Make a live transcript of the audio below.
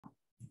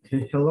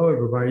Okay, hello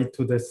everybody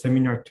to the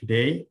seminar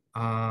today.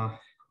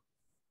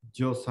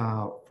 Just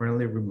a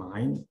friendly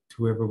reminder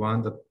to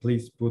everyone that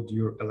please put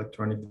your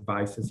electronic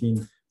devices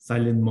in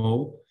silent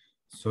mode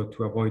so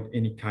to avoid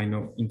any kind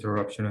of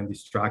interruption and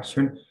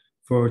distraction.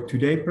 For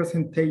today's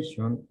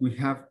presentation, we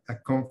have a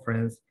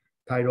conference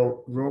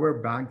titled Rubber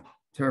Bank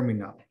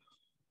Terminal,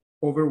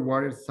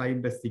 Overwater Site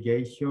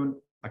Investigation,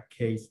 a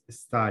Case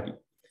Study.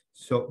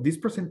 So this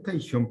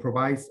presentation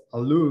provides a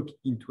look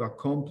into a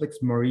complex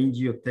marine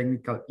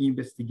geotechnical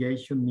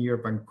investigation near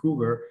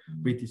Vancouver,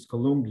 British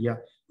Columbia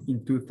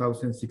in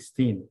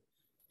 2016.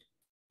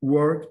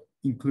 Work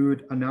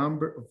include a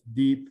number of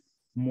deep,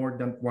 more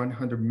than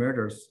 100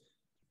 meters,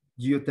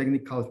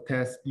 geotechnical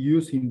tests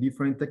using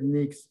different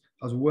techniques,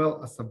 as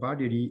well as a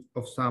variety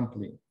of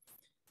sampling.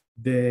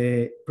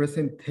 The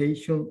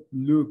presentation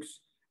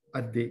looks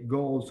at the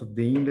goals of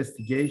the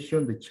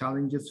investigation, the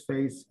challenges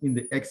faced in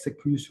the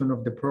execution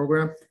of the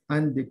program,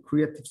 and the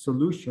creative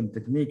solution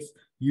techniques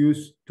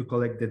used to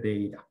collect the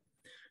data.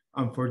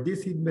 And for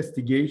this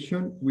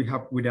investigation, we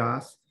have with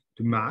us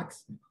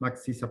Max.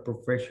 Max is a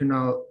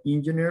professional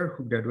engineer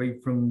who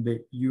graduated from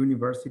the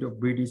University of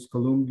British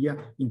Columbia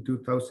in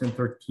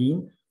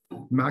 2013.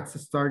 Max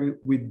started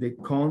with the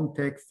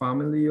ConeTec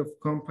family of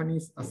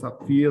companies as a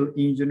field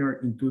engineer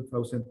in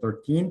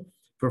 2013,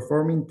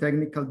 performing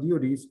technical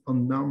duties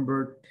on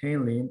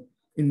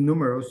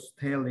numerous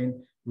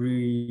tailing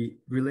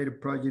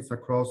related projects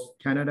across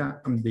Canada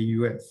and the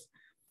US.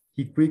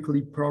 He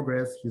quickly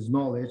progressed his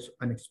knowledge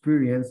and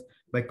experience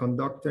by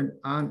conducting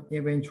and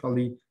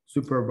eventually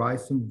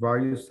supervising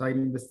various site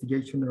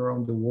investigations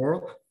around the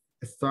world,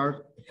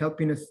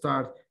 helping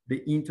start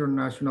the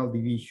international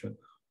division,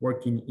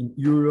 working in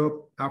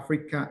Europe,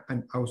 Africa,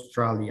 and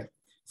Australia.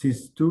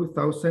 Since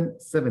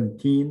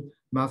 2017,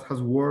 Matt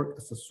has worked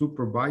as a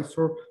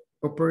supervisor,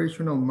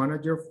 operational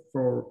manager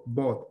for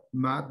both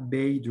Mad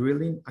Bay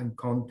Drilling and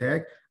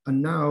ConeTec, and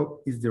now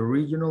is the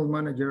regional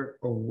manager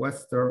of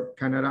Western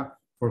Canada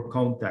for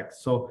ConeTec.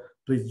 So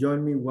please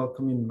join me in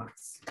welcoming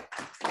Max.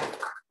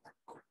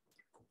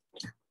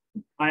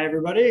 Hi,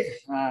 everybody.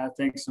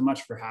 Thanks so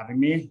much for having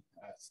me.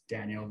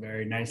 Daniel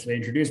very nicely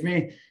introduced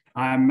me.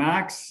 I'm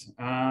Max,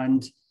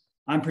 and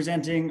I'm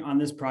presenting on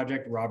this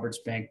project, Roberts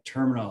Bank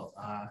Terminal.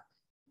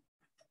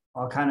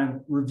 I'll kind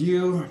of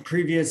review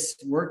previous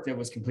work that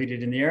was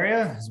completed in the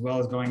area, as well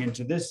as going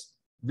into this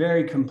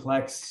very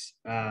complex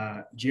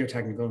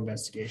geotechnical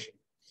investigation.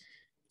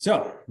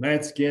 So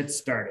let's get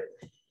started.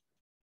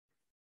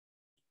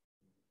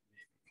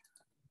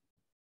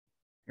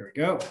 Here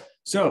we go.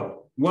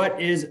 So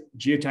what is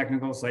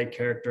geotechnical site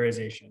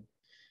characterization?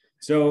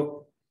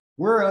 So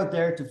we're out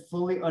there to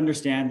fully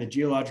understand the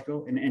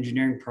geological and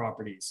engineering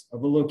properties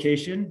of a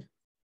location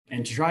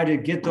and to try to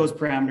get those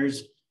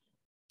parameters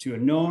to a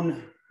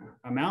known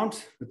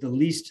amount with the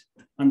least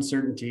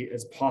uncertainty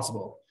as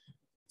possible.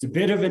 It's a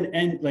bit of an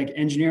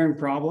engineering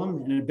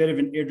problem and a bit of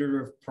an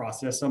iterative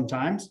process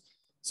sometimes.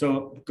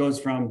 So it goes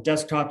from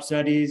desktop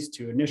studies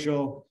to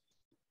initial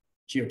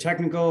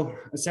geotechnical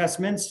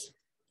assessments,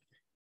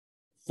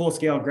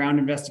 full-scale ground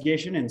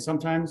investigation, and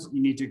sometimes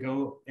you need to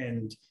go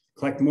and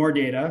collect more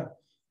data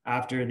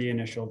after the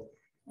initial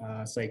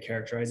site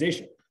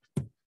characterization.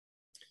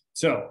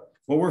 So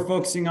what we're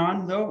focusing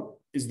on, though,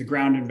 is the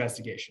ground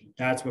investigation.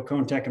 That's what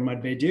ConeTec and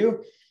Mud Bay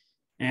do.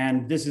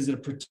 And this is a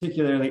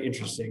particularly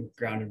interesting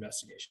ground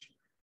investigation.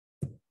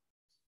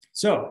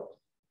 So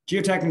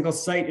geotechnical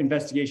site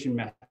investigation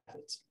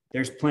methods,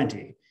 there's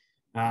plenty.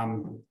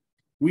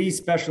 We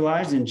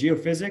specialize in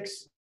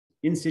geophysics,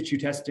 in situ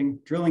testing,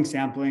 drilling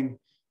sampling,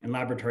 and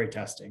laboratory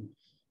testing.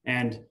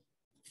 And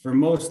for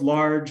most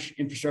large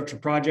infrastructure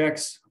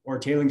projects or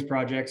tailings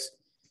projects,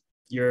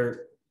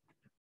 your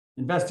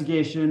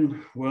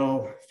investigation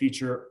will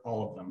feature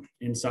all of them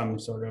in some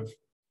sort of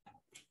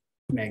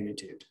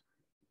magnitude.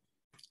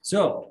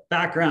 So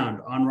background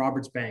on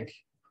Roberts Bank.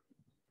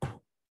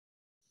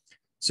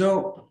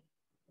 So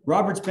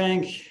Roberts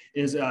Bank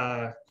is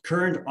a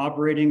current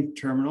operating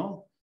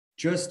terminal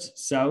just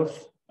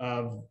south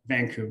of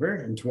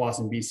Vancouver in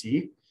Tsawwassen,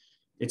 BC.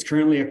 It's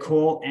currently a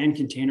coal and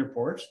container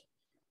port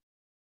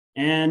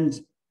and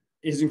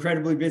is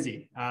incredibly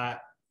busy.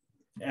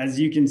 As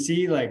you can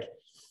see, like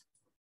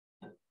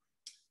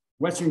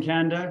Western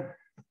Canada,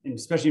 and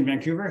especially in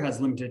Vancouver, has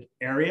limited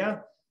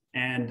area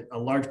and a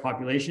large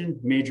population,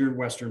 major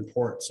Western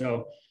port.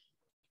 So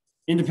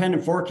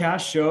independent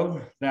forecasts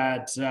show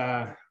that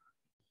the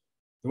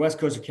West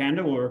Coast of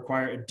Canada will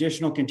require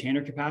additional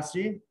container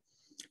capacity.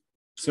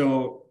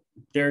 So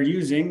they're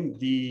using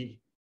the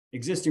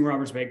existing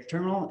Roberts Bank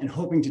terminal and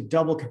hoping to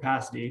double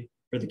capacity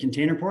for the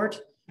container port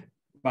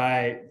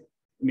by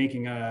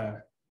making an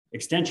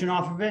extension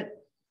off of it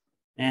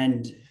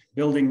and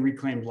building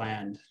reclaimed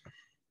land.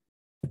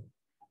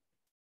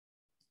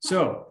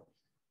 So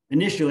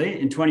initially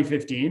in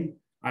 2015,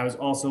 I was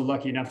also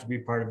lucky enough to be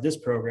part of this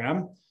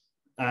program.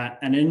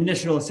 An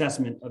initial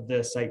assessment of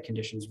the site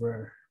conditions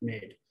were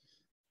made.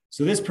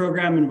 So this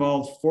program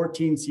involved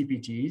 14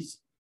 CPTs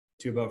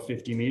to about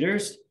 50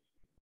 meters,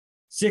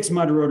 6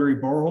 mud rotary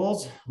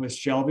boreholes with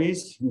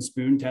Shelby's and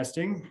spoon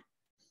testing,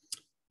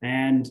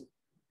 And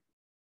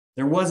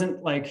there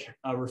wasn't like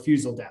a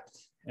refusal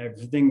depth.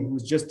 Everything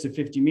was just to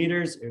 50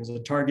 meters. It was a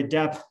target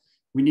depth.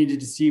 We needed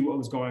to see what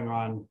was going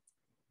on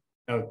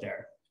out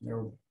there.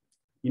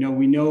 We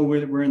know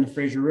we're in the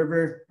Fraser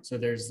River, so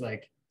there's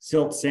like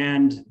silt,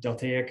 sand,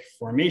 deltaic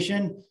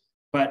formation,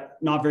 but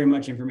not very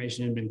much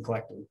information had been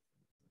collected.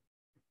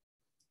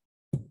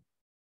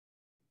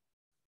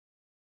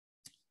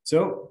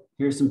 So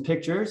here's some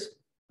pictures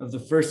of the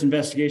first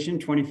investigation,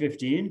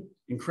 2015.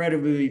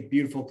 Incredibly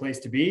beautiful place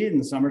to be in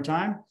the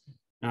summertime.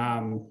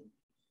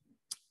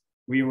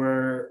 We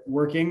were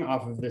working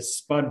off of this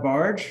spud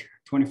barge,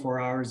 24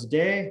 hours a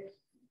day.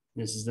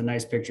 This is a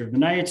nice picture of the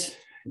night,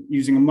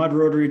 using a mud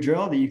rotary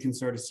drill that you can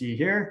sort of see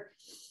here.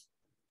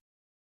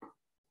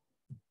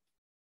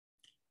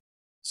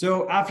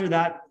 So after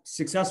that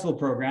successful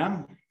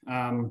program,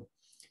 the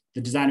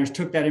designers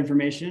took that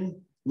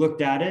information,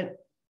 looked at it,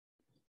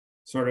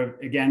 sort of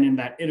again in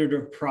that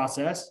iterative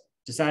process,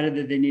 decided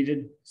that they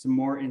needed some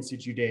more in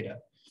situ data.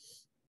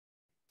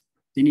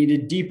 They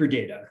needed deeper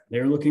data. They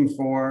were looking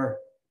for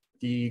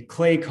the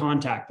clay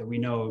contact that we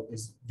know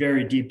is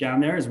very deep down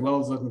there, as well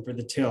as looking for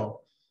the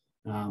till.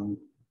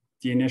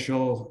 The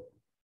initial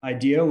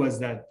idea was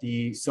that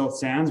the silt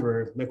sands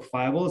were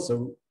liquefiable,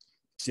 so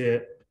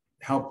to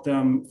help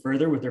them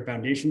further with their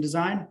foundation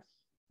design,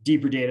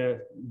 deeper data,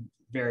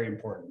 very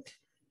important.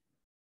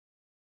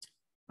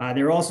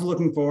 They were also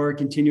looking for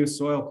continuous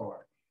soil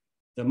core.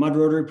 The mud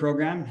rotary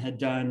program had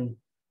done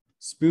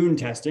spoon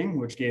testing,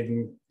 which gave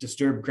them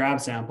disturbed grab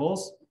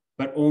samples,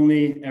 but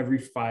only every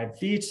 5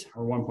 feet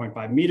or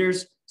 1.5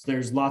 meters. So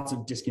there's lots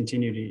of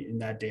discontinuity in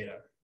that data.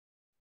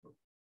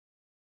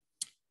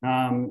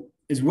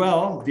 As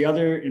well, the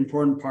other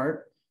important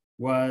part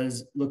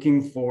was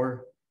looking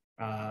for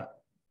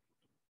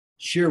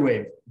shear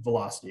wave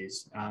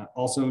velocities,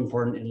 also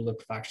important in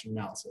liquefaction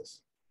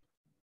analysis.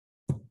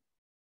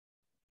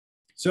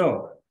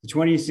 So the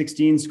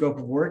 2016 scope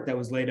of work that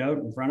was laid out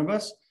in front of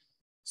us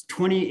is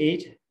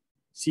 28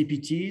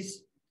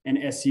 CPTs and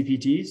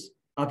SCPTs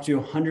up to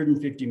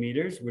 150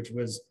 meters, which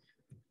was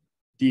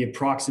the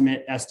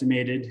approximate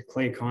estimated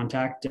clay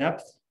contact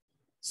depth,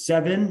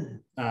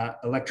 7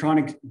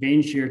 electronic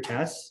vein shear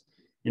tests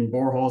in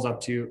boreholes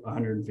up to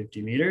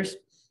 150 meters,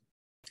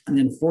 and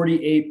then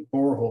 48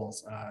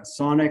 boreholes,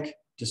 sonic,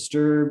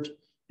 disturbed,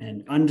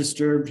 and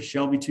undisturbed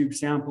Shelby tube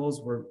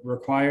samples were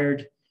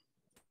required.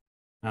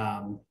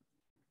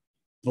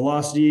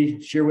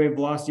 Velocity, shear wave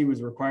velocity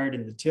was required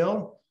in the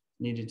till,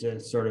 needed to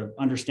sort of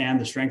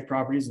understand the strength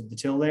properties of the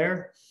till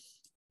layer.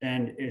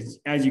 And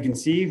as you can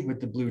see with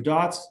the blue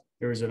dots,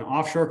 there was an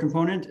offshore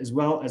component as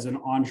well as an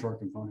onshore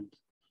component.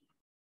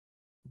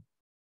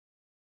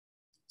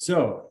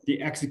 So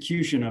the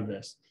execution of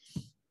this.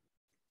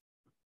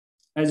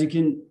 As you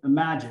can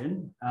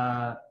imagine,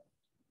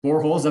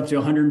 boreholes up to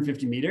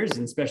 150 meters,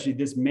 and especially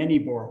this many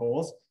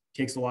boreholes,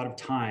 takes a lot of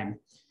time.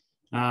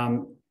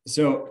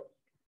 So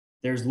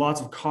there's lots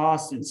of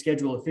cost and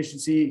schedule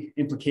efficiency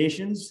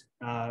implications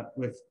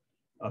with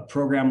a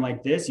program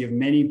like this. You have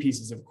many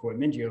pieces of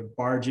equipment. You have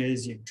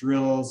barges, you have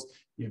drills,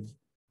 you have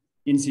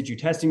in situ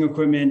testing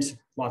equipment,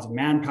 lots of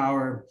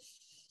manpower.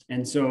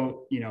 And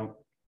so,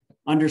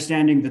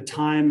 understanding the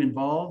time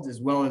involved,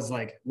 as well as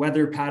like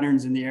weather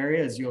patterns in the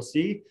area, as you'll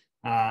see,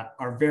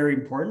 are very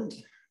important,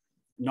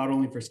 not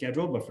only for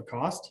schedule, but for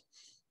cost.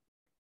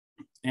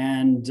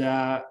 And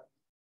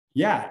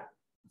yeah,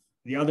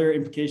 the other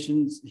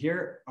implications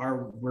here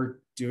are we're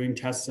doing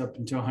tests up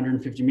until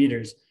 150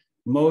 meters.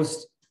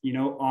 Most,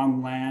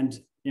 on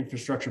land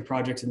infrastructure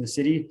projects in the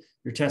city,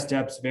 your test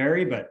depths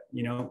vary, but,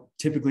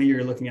 typically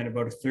you're looking at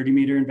about a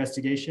 30-meter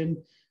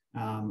investigation.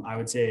 I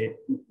would say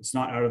it's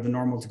not out of the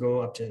normal to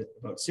go up to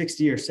about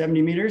 60 or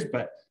 70 meters,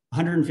 but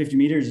 150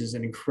 meters is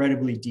an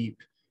incredibly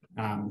deep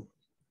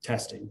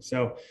testing.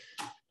 So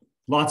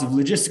lots of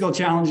logistical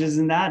challenges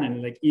in that,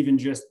 and like even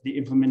just the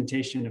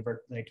implementation of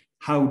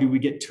how do we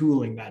get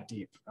tooling that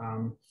deep?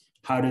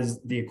 How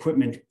does the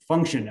equipment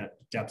function at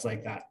depths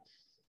like that?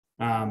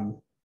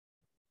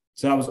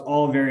 So that was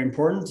all very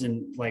important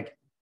and like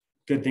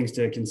good things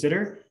to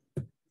consider.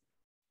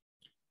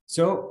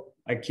 So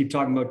I keep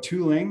talking about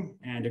tooling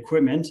and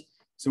equipment.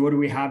 So what do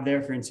we have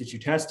there for in situ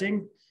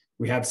testing?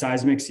 We have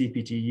seismic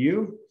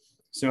CPTU.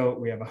 So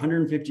we have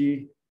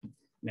 150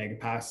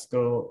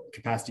 megapascal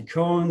capacity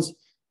cones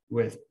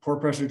with pore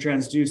pressure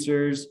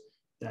transducers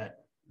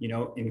that,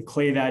 in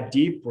clay that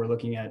deep, we're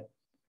looking at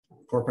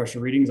pore pressure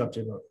readings up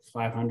to about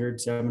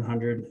 500,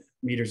 700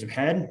 meters of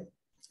head.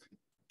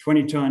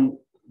 20-ton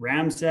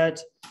ram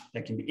set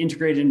that can be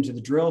integrated into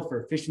the drill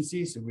for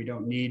efficiency, so we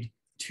don't need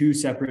 2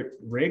 separate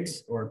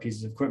rigs or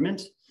pieces of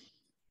equipment.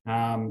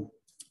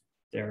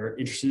 They're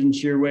interested in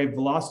shear wave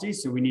velocity,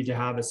 so we need to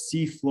have a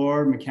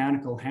seafloor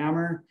mechanical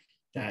hammer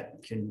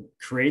that can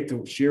create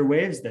the shear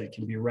waves that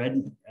can be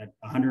read at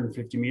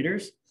 150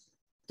 meters.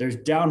 There's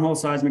downhole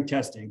seismic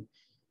testing.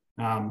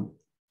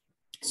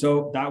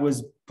 So that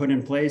was put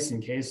in place in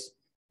case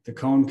the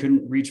cone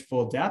couldn't reach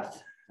full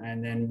depth,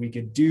 and then we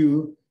could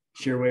do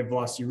shear wave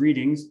velocity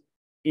readings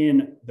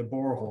in the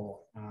borehole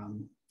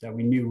that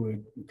we knew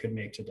we could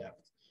make to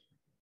depth.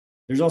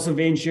 There's also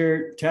vein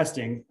shear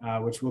testing,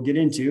 which we'll get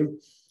into,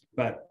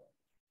 but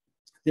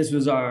this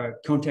was our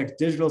ConeTec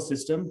digital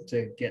system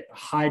to get a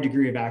high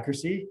degree of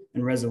accuracy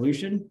and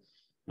resolution.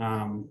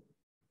 And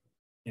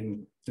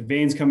the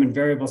veins come in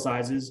variable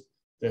sizes.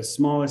 The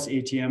smallest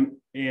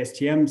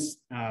ASTM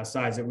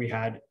size that we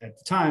had at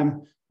the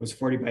time was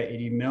 40 by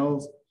 80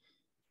 mils,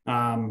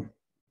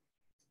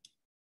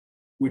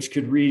 which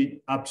could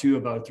read up to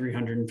about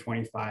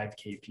 325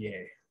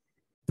 kPa.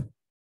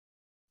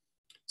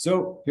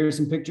 So here's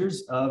some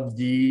pictures of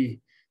the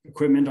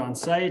equipment on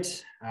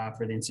site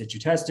for the in situ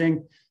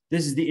testing.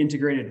 This is the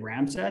integrated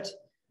ram set.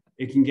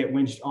 It can get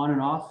winched on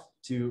and off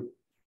to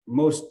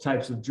most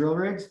types of drill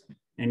rigs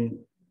and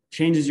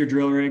changes your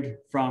drill rig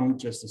from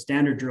just a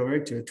standard drill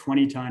rig to a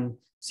 20-ton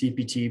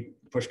CPT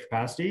push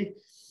capacity.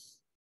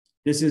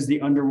 This is the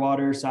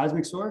underwater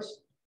seismic source.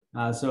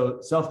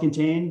 So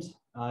self-contained,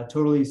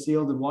 totally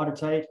sealed and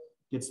watertight,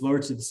 gets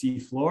lowered to the sea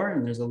floor,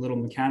 and there's a little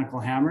mechanical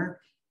hammer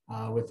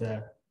with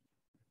a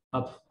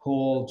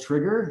up-hole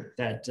trigger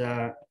that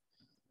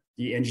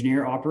the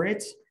engineer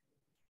operates.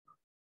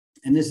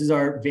 And this is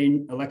our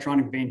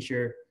electronic vein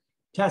shear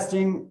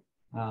testing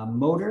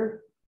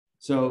motor.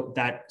 So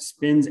that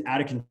spins at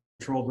a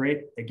controlled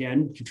rate,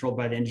 again, controlled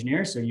by the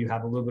engineer. So you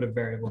have a little bit of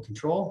variable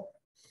control.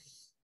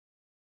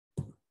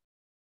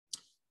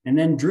 And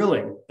then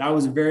drilling, that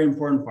was a very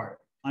important part.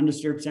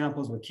 Undisturbed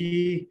samples were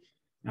key,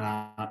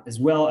 as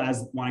well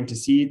as wanting to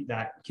see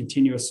that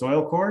continuous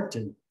soil core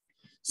to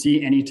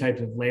see any type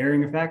of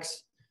layering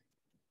effects.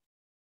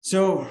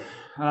 So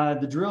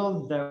the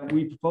drill that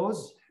we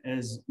propose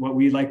is what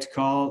we like to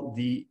call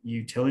the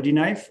utility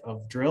knife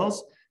of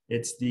drills.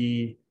 It's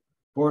the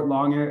Fort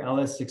Longyear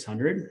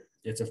LS600.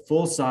 It's a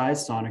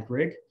full-size sonic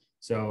rig.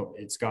 So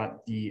it's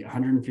got the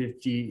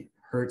 150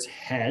 hertz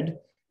head,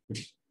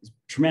 which is a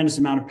tremendous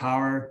amount of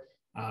power.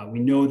 We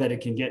know that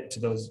it can get to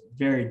those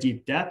very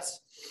deep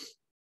depths,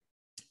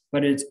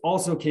 but it's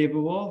also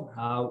capable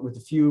with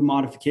a few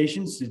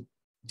modifications to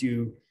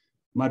do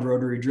mud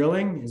rotary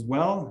drilling as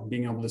well,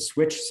 being able to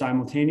switch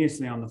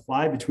simultaneously on the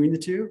fly between the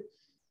two.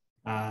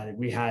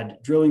 We had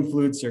drilling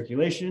fluid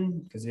circulation,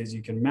 because as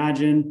you can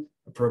imagine,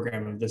 a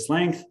program of this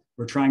length,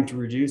 we're trying to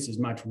reduce as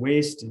much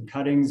waste and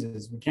cuttings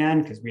as we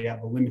can because we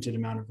have a limited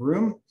amount of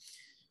room.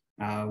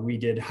 We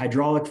did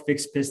hydraulic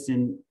fixed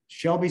piston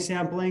Shelby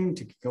sampling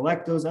to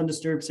collect those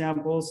undisturbed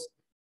samples.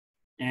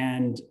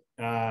 And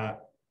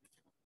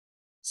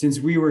since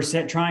we were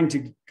trying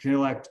to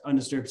collect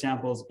undisturbed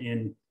samples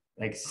in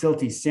like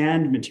silty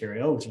sand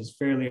material, which is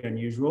fairly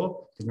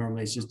unusual because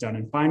normally it's just done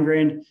in fine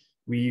grained,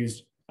 we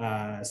used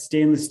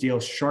stainless steel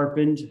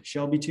sharpened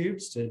Shelby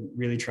tubes to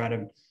really try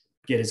to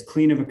get as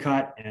clean of a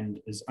cut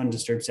and as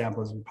undisturbed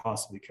sample as we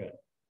possibly could.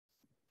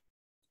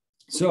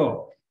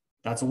 So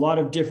that's a lot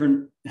of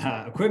different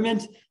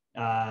equipment.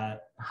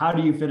 How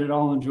do you fit it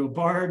all into a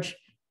barge?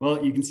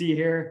 Well, you can see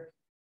here,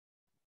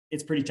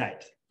 it's pretty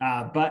tight.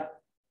 But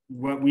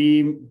what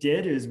we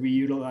did is we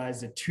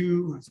utilized a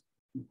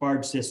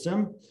 2-barge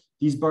system.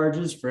 These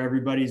barges, for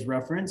everybody's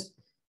reference,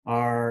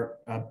 are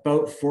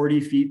about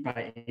 40 feet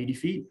by 80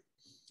 feet.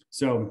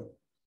 So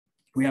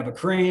we have a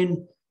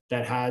crane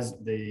that has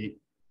the,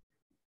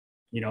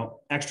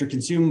 extra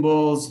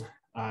consumables.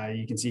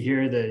 You can see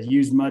here the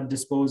used mud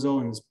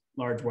disposal in this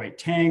large white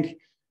tank,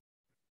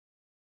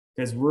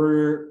 because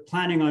we're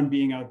planning on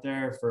being out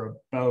there for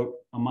about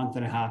a month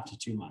and a half to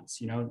 2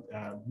 months.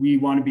 We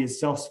want to be as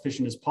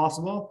self-sufficient as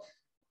possible.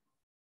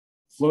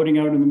 Floating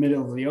out in the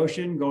middle of the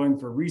ocean, going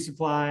for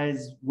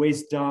resupplies,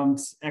 waste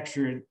dumps,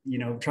 extra,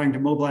 trying to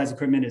mobilize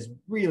equipment is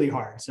really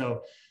hard.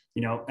 So,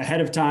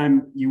 ahead of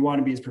time, you want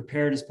to be as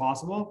prepared as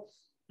possible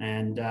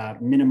and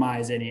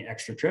minimize any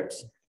extra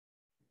trips.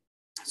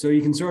 So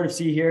you can sort of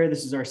see here,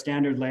 this is our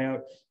standard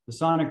layout. The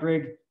sonic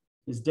rig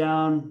is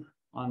down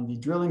on the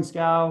drilling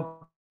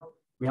scow.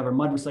 We have our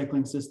mud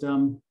recycling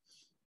system,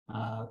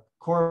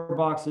 core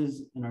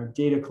boxes in our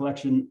data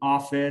collection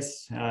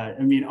office.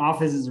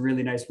 Office is a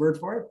really nice word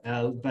for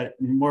it, but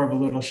more of a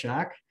little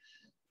shack.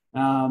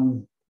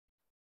 And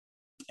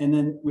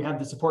then we have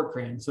the support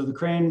crane. So the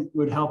crane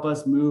would help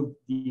us move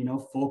the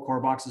full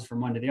core boxes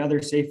from one to the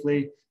other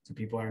safely, so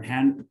people aren't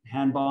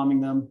hand bombing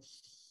them.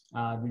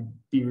 We'd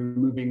be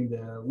removing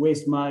the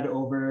waste mud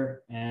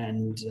over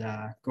and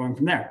going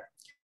from there.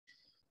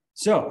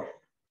 So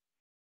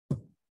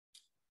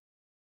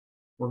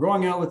we're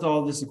going out with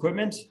all this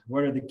equipment.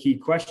 What are the key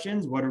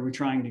questions? What are we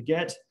trying to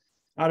get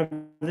out of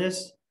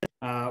this?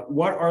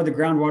 What are the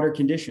groundwater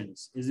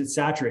conditions? Is it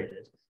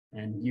saturated?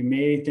 And you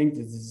may think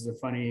that this is a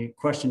funny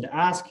question to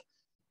ask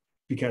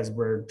because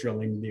we're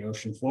drilling the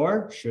ocean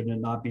floor. Shouldn't it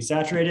not be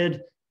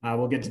saturated?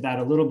 We'll get to that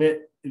a little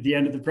bit at the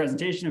end of the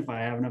presentation if I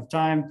have enough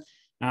time.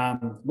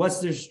 What's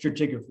the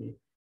stratigraphy?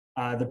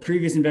 The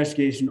previous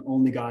investigation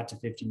only got to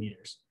 50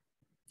 meters.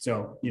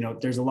 So,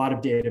 there's a lot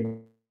of data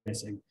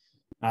missing.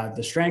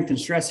 The strength and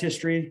stress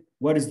history,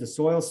 what is the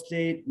soil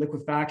state?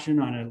 Liquefaction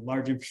on a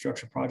large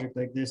infrastructure project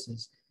like this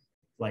is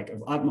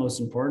of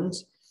utmost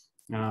importance.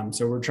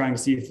 So we're trying to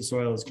see if the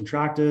soil is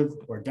contractive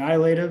or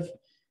dilative.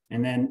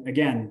 And then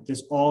again,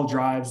 this all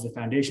drives the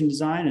foundation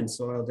design and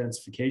soil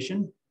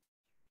densification.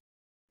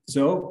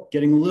 So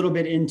getting a little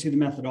bit into the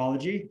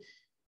methodology,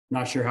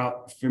 not sure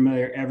how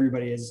familiar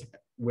everybody is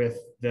with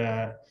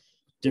the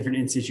different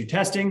in situ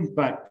testing,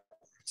 but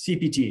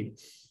CPT.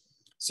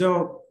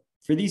 So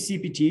for these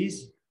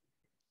CPTs,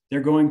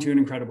 they're going to an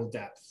incredible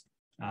depth.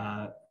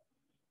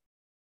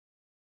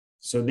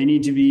 So they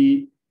need to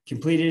be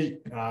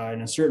completed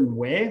in a certain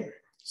way.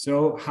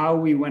 So how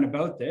we went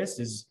about this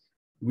is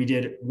we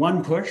did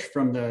one push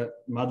from the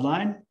mud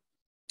line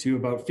to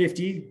about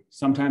 50,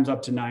 sometimes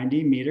up to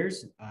 90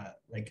 meters.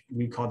 Like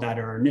we call that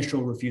our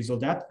initial refusal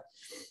depth.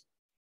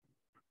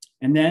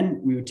 And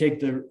then we would take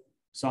the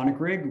sonic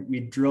rig,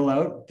 we'd drill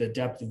out the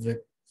depth of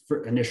the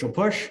initial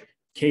push,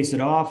 case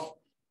it off,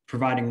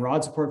 providing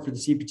rod support for the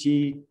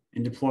CPT,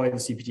 and deploy the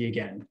CPT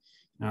again,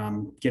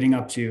 getting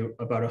up to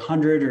about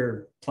 100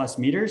 or plus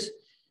meters.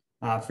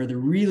 For the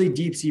really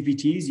deep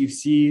CPTs, you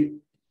see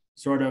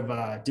sort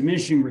of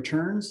diminishing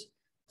returns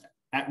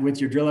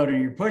with your drill out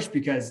and your push,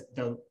 because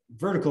the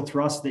vertical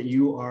thrust that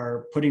you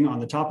are putting on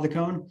the top of the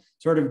cone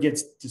sort of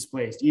gets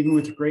displaced. Even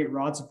with great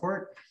rod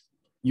support,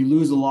 you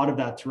lose a lot of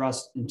that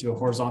thrust into a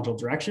horizontal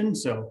direction.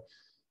 So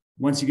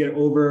once you get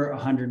over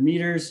 100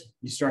 meters,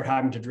 you start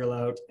having to drill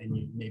out,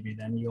 and maybe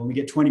then you only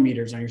get 20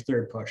 meters on your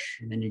third push,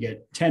 and then you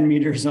get 10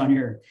 meters on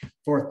your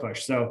fourth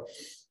push. So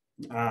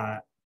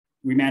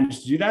we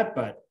managed to do that,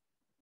 but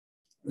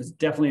it was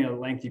definitely a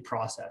lengthy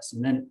process.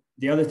 And then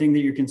the other thing that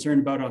you're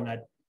concerned about on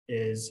that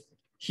is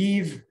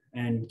heave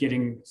and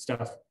getting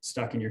stuff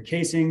stuck in your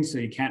casing, so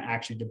you can't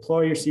actually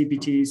deploy your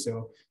CPT.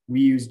 So we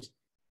used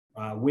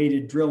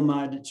weighted drill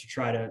mud to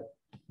try to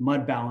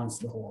mud balance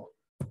the hole.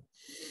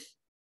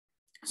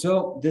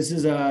 So this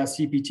is a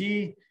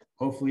CPT.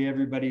 Hopefully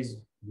everybody's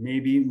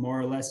maybe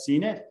more or less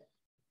seen it.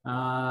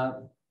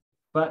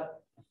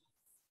 But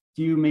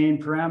few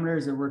main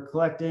parameters that we're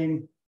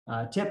collecting: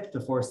 tip, the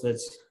force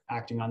that's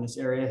acting on this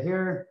area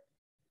here;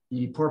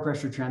 the pore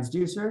pressure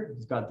transducer,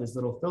 it's got this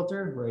little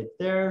filter right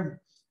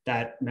there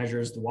that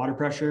measures the water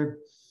pressure;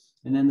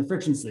 and then the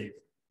friction sleeve,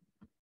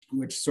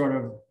 which sort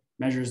of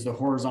measures the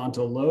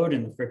horizontal load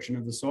and the friction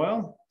of the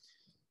soil.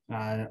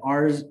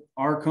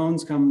 Our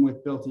cones come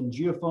with built-in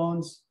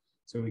geophones,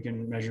 so we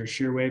can measure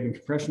shear wave and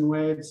compression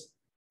waves.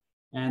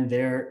 And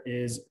there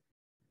is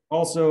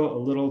also a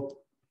little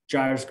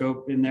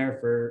gyroscope in there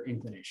for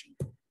inclination.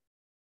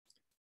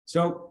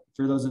 So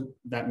for those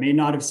that may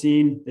not have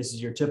seen, this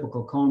is your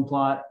typical cone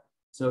plot.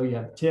 So you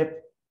have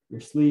tip,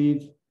 your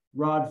sleeve,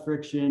 rod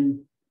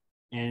friction,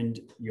 and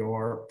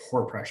your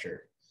pore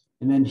pressure.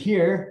 And then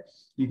here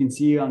you can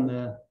see on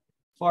the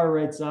far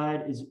right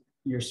side is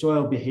your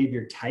soil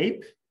behavior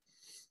type.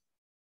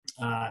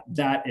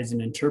 That is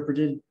an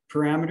interpreted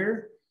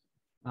parameter,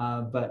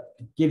 but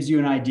it gives you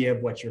an idea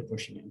of what you're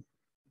pushing in.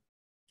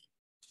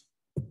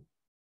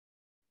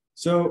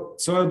 So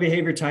soil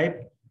behavior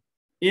type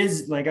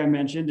is, like I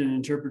mentioned, an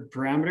interpreted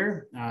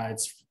parameter.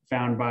 It's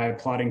found by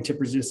plotting tip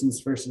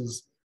resistance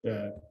versus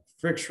the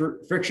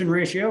friction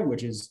ratio,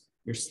 which is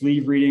your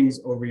sleeve readings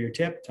over your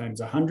tip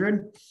times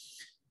 100.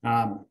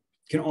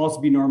 Can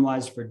also be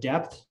normalized for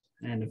depth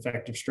and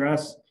effective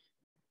stress.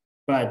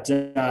 But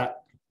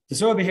the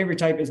soil behavior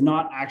type is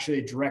not actually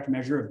a direct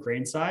measure of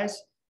grain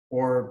size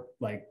or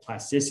like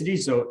plasticity.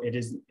 So it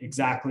is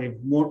exactly,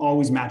 won't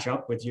always match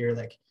up with your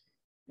like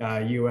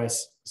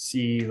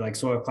USC like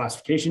soil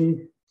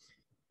classification,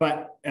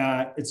 but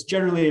it's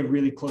generally a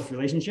really close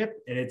relationship,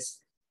 and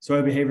its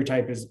soil behavior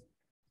type is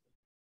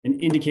an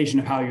indication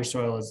of how your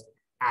soil is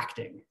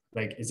acting.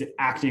 Like, is it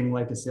acting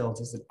like a silt?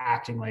 Is it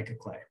acting like a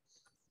clay?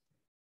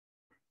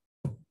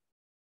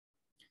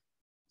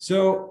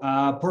 So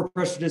pore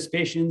pressure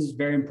dissipation is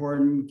very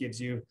important.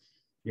 Gives you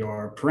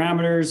your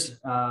parameters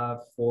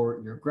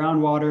for your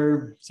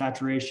groundwater,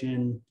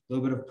 saturation, a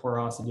little bit of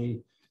porosity.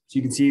 So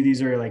you can see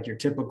these are like your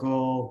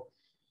typical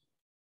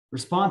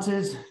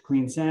responses: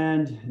 clean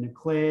sand and a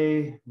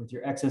clay with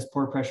your excess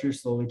pore pressure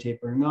slowly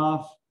tapering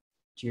off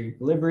to your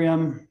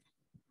equilibrium,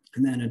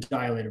 and then a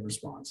dilated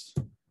response.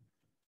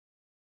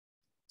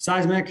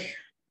 Seismic.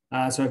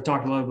 So I've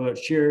talked a lot about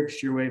shear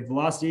wave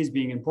velocities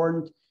being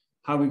important.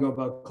 How we go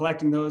about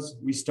collecting those: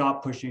 we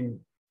stop pushing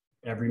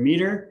every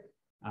meter,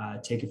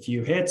 take a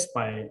few hits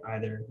by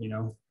either,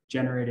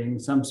 generating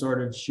some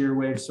sort of shear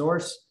wave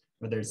source,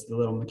 whether it's the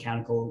little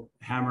mechanical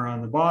hammer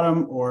on the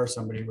bottom or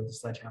somebody with a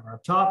sledgehammer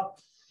up top.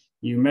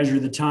 You measure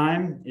the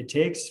time it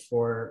takes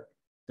for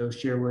those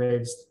shear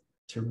waves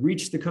to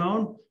reach the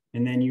cone,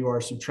 and then you are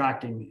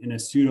subtracting in a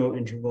pseudo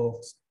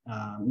interval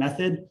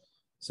method.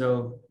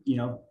 So,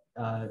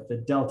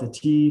 the delta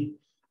T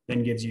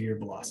then gives you your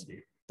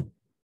velocity.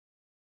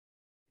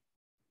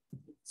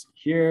 So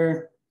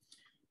here,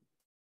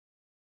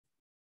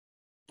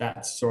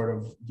 that's sort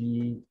of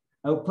the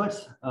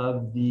output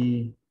of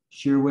the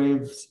shear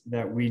waves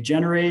that we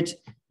generate.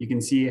 You can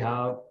see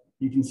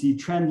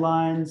trend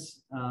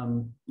lines,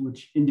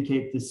 which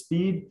indicate the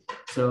speed.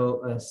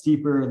 So a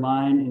steeper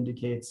line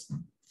indicates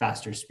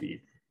faster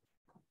speed.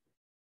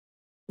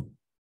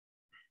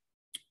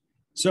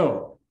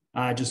 So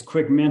Just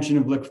quick mention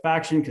of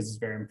liquefaction because it's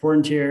very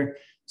important here.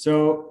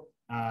 So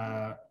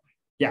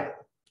yeah,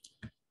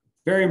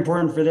 very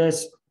important for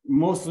this.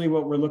 Mostly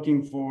what we're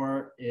looking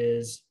for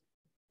is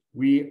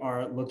we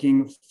are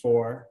looking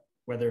for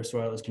whether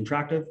soil is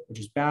contractive, which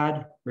is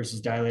bad,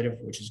 versus dilative,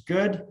 which is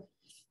good.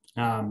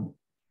 And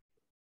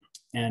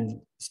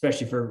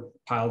especially for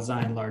pile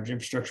design, large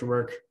infrastructure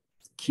work,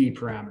 key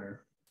parameter.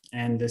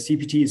 And the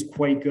CPT is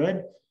quite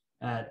good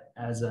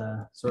as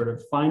a sort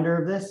of finder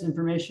of this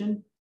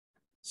information.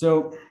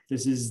 So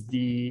this is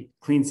the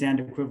clean sand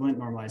equivalent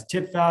normalized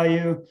tip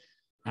value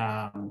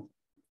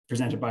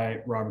presented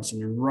by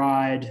Robertson and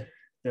Ride.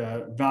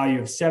 The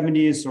value of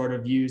 70 is sort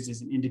of used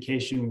as an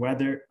indication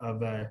whether of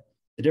the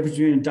difference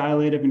between a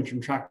dilative and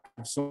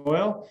contractive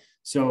soil.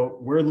 So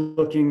we're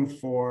looking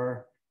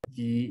for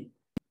the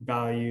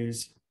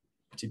values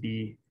to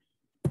be,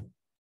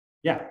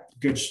 yeah,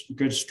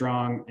 good,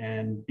 strong,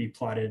 and be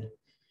plotted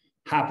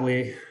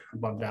happily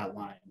above that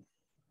line.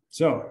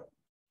 So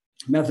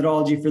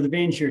methodology for the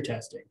vein shear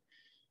testing.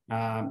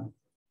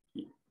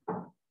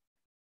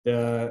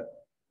 The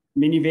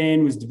mini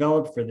vein was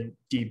developed for the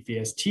deep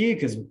VST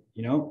because,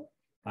 you know,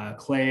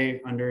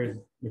 clay under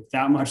with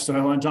that much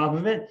soil on top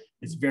of it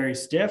is very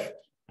stiff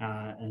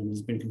and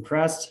has been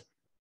compressed.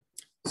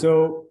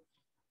 So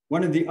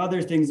one of the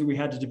other things that we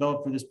had to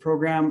develop for this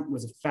program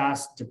was a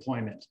fast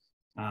deployment,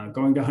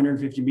 going to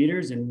 150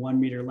 meters in 1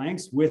 meter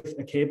lengths with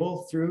a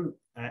cable through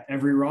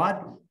every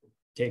rod.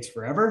 Takes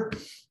forever.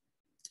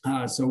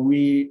 So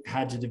we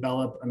had to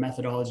develop a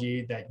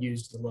methodology that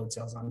used the load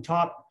cells on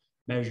top,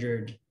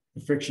 measured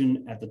the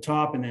friction at the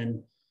top, and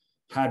then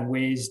had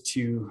ways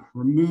to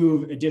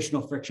remove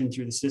additional friction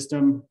through the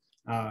system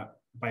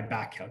by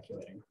back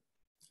calculating.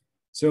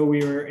 So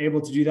we were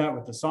able to do that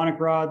with the sonic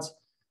rods.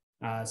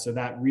 So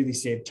that really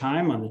saved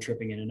time on the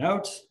tripping in and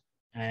out.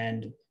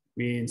 And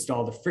we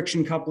installed a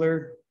friction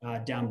coupler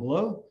down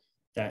below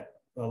that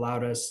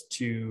allowed us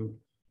to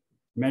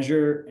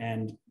measure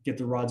and get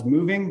the rods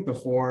moving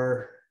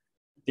before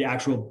the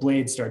actual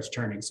blade starts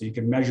turning. So you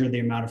can measure the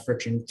amount of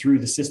friction through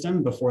the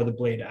system before the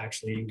blade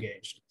actually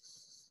engaged.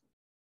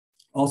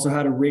 Also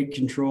had a rate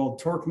controlled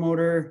torque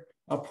motor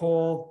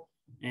uphole,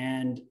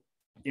 and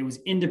it was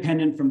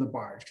independent from the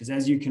barge because,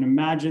 as you can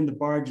imagine, the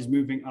barge is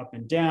moving up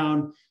and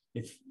down.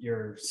 If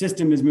your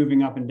system is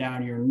moving up and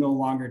down, you're no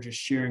longer just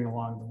shearing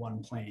along the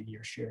one plane,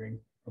 you're shearing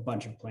a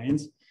bunch of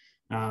planes.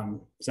 So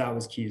that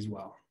was key as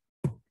well.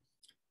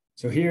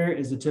 So here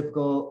is a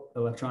typical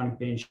electronic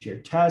vein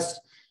shear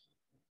test.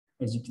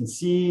 As you can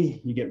see,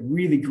 you get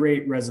really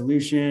great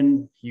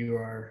resolution.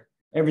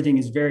 Everything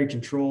is very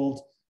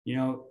controlled, you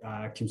know,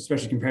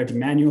 especially compared to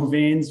manual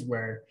veins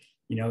where,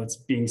 you know, it's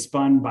being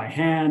spun by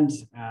hand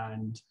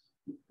and,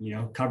 you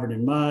know, covered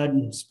in mud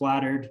and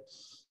splattered.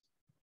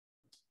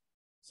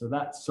 So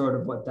that's sort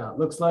of what that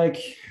looks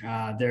like.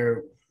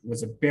 There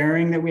was a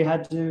bearing that we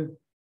had to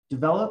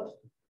develop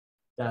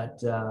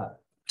that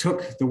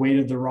took the weight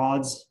of the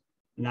rods,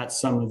 and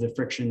that's some of the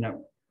friction that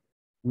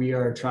we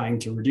are trying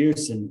to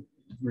reduce and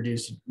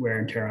reduce wear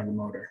and tear on the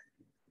motor.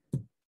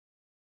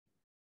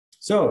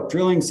 So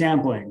drilling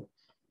sampling,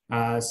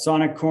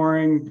 sonic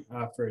coring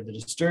for the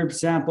disturbed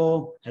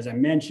sample. As I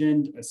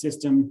mentioned, a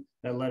system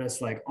that let us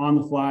like on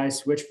the fly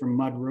switch from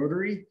mud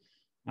rotary,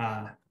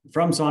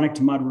 from sonic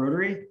to mud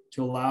rotary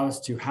to allow us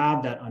to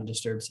have that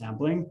undisturbed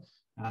sampling.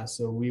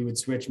 So we would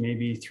switch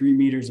maybe 3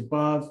 meters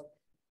above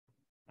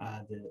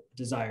the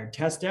desired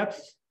test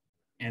depth,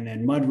 and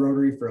then mud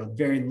rotary for a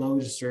very low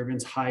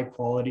disturbance, high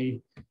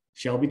quality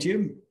Shelby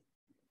tube,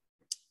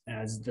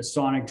 as the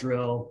sonic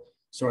drill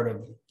sort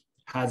of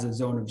has a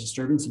zone of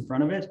disturbance in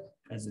front of it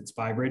as it's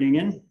vibrating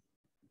in.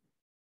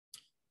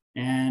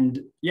 And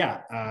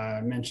yeah,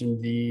 I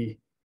mentioned the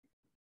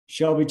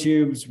Shelby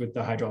tubes with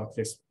the hydraulic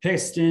fixed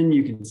piston.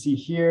 You can see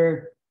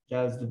here,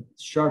 that was the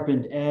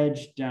sharpened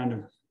edge down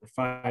to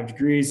 5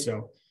 degrees.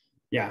 So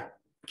yeah,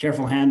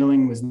 careful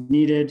handling was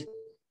needed.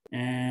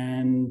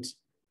 And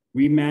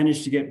we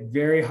managed to get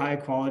very high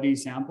quality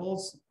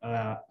samples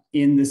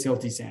in the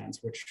silty sands,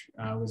 which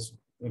was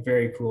a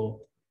very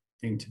cool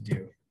thing to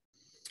do.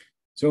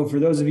 So for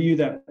those of you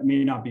that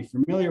may not be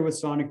familiar with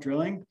sonic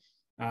drilling,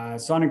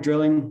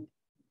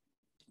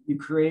 you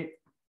create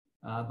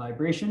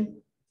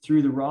vibration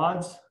through the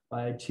rods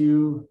by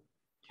 2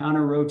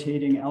 counter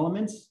rotating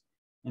elements.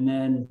 And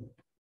then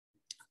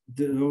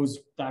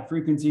that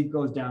frequency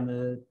goes down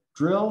the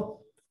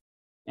drill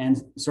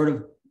and sort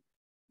of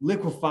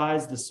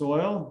liquefies the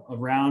soil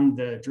around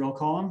the drill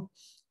column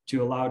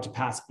to allow it to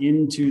pass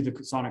into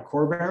the sonic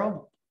core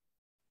barrel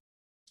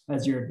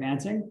as you're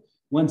advancing.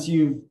 Once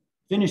you've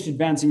finished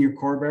advancing your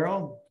core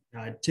barrel,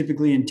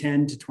 typically in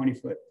 10 to 20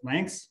 foot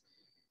lengths,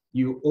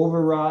 you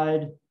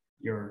override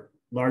your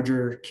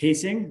larger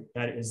casing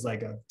that is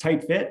like a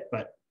tight fit,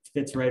 but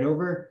fits right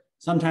over.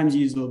 Sometimes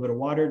you use a little bit of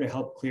water to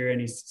help clear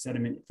any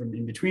sediment from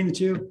in between the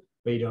two,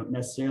 but you don't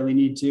necessarily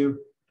need to.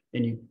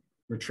 Then you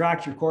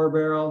retract your core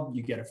barrel,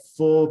 you get a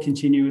full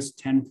continuous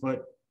 10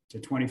 foot to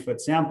 20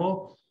 foot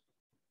sample,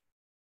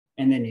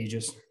 and then you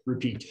just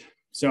repeat.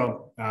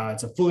 So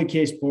it's a fully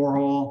cased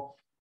borehole.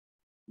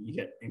 you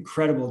get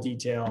incredible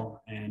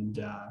detail, and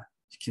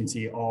you can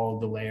see all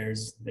the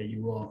layers that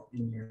you will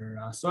in your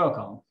soil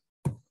column.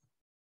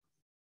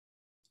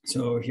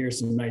 So here's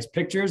some nice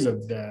pictures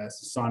of the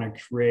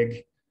sonic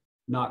rig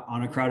not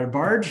on a crowded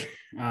barge.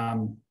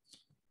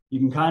 You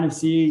can kind of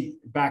see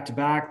back to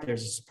back,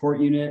 there's a support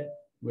unit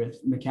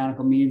with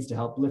mechanical means to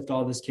help lift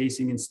all this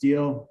casing and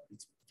steel.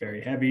 It's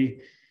very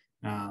heavy.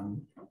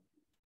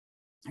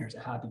 There's a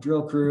happy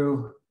drill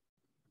crew.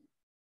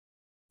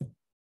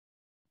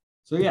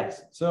 So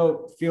yes,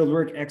 so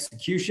fieldwork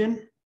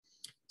execution.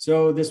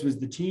 So this was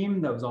the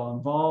team that was all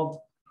involved.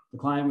 The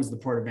client was the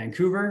Port of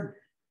Vancouver.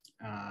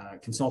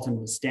 Consultant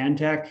was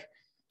ConeTec.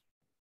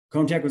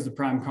 ConeTec was the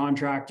prime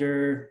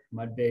contractor.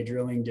 Mud Bay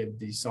Drilling did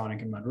the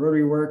sonic and mud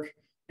rotary work.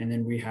 And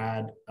then we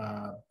had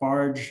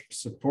barge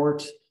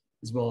support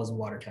as well as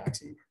water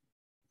taxi.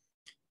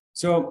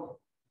 So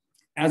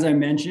as I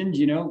mentioned,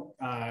 you know,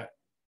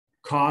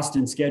 cost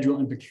and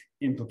schedule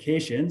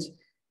implications.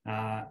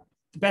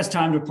 The best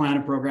time to plan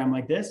a program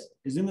like this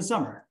is in the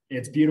summer.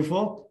 It's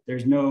beautiful.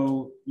 There's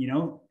no, you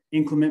know,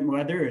 inclement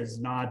weather is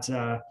not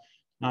a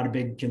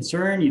big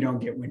concern. You don't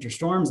get winter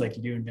storms like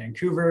you do in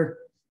Vancouver,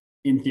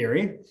 in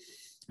theory.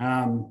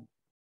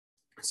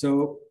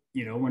 So,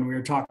 you know, when we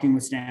were talking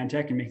with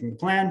ConeTec and making the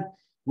plan,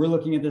 we're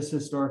looking at this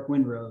historic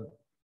wind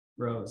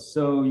rows.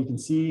 So you can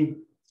see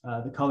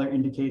the color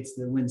indicates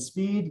the wind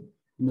speed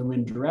and the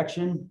wind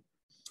direction.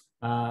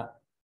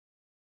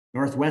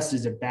 Northwest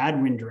is a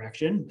bad wind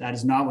direction. That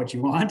is not what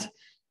you want.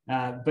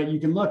 But you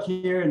can look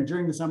here, and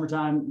during the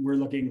summertime, we're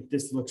looking,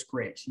 this looks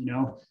great. You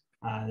know,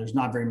 there's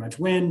not very much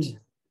wind,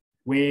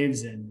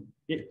 waves, and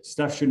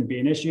stuff shouldn't be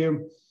an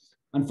issue.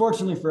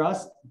 Unfortunately for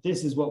us,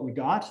 this is what we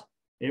got.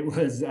 It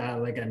was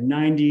like a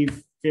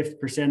 95th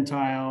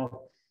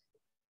percentile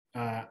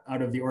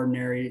out of the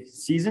ordinary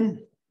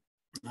season.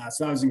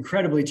 So that was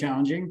incredibly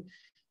challenging.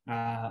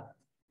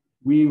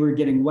 We were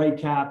getting white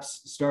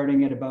caps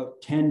starting at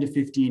about 10 to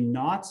 15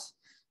 knots,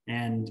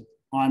 and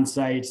on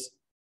site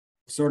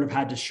sort of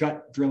had to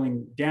shut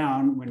drilling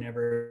down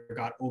whenever it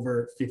got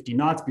over 50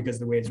 knots because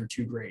the waves were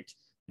too great,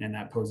 and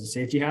that posed a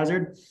safety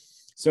hazard.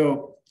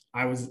 So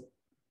I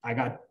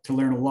got to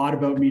learn a lot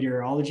about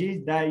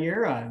meteorology that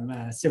year. I'm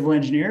a civil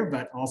engineer,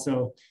 but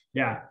also,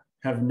 yeah,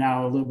 have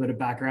now a little bit of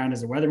background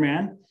as a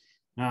weatherman,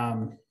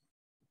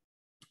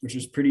 which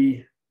was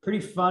pretty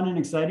fun and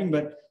exciting,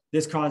 but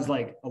this caused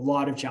like a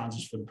lot of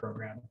challenges for the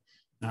program.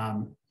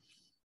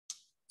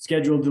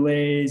 Schedule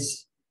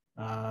delays.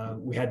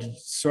 We had to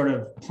sort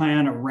of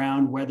plan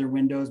around weather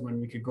windows when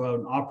we could go out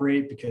and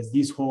operate, because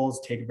these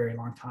holes take a very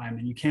long time,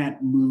 and you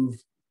can't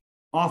move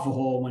off a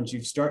hole once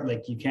you start.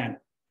 Like, you can't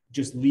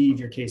just leave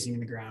your casing in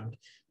the ground.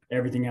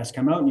 Everything has to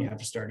come out and you have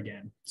to start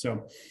again.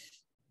 So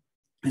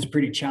it's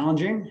pretty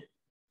challenging.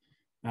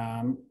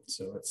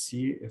 So let's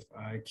see if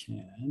I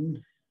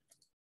can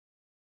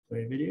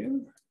play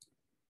video.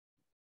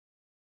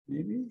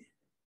 Maybe.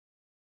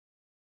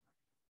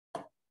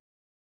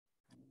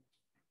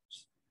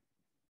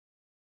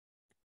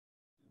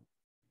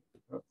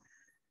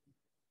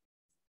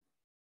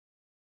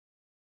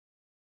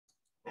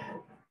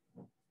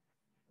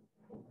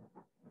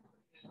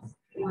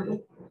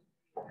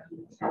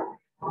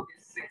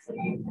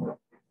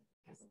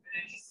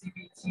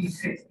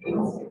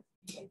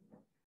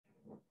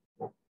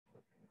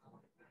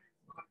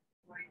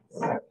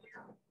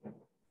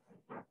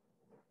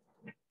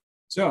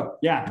 So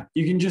yeah,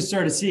 you can just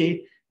sort of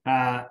see,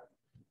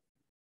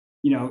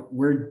 you know,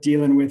 we're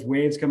dealing with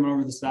waves coming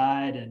over the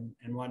side and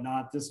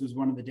whatnot. This was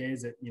one of the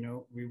days that, you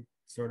know, we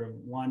sort of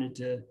wanted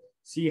to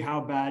see how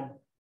bad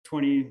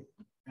 20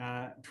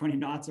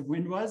 knots of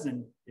wind was,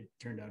 and it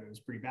turned out it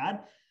was pretty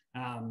bad.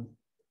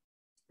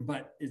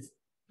 But it's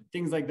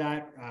things like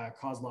that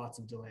cause lots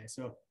of delay.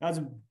 So that was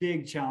a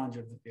big challenge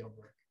of the field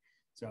work.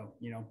 So,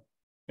 you know,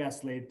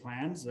 best laid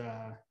plans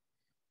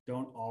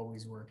don't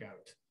always work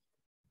out.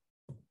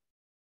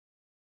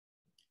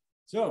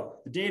 So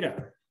the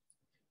data.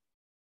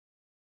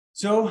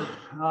 So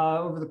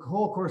over the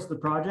whole course of the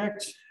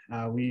project,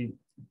 we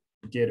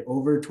did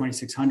over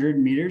 2,600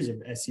 meters of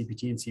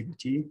SCPT and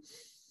CPT.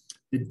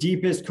 The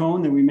deepest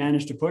cone that we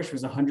managed to push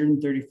was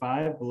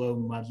 135 below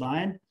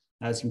mudline.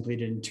 That was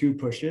completed in 2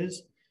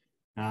 pushes.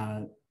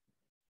 The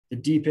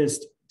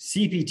deepest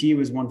CPT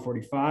was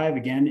 145,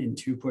 again in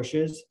 2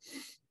 pushes.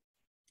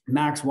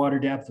 Max water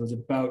depth was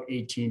about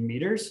 18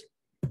 meters.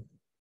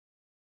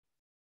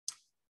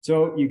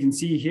 So you can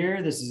see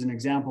here, this is an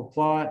example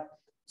plot.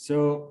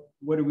 So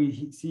what do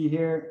we see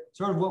here?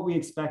 Sort of what we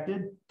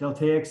expected,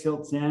 deltaic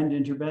silt sand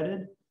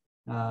interbedded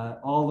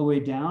all the way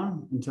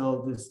down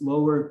until this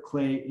lower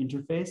clay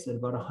interface at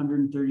about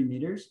 130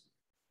 meters.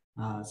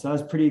 So that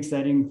was pretty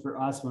exciting for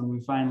us when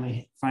we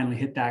finally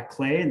hit that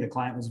clay, and the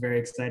client was very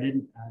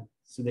excited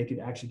so they could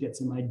actually get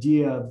some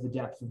idea of the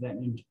depth of that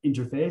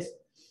interface.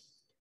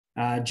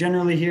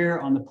 Generally here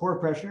on the pore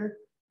pressure,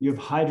 you have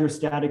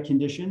hydrostatic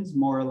conditions,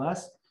 more or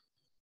less,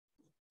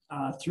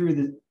 through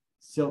the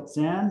silt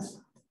sands.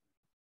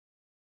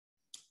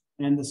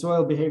 And the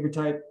soil behavior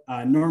type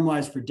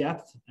normalized for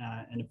depth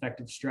and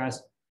effective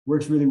stress.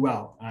 works really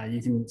well.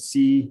 You can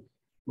see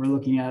we're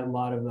looking at a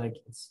lot of like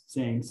it's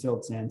saying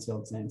silt sand,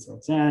 silt sand,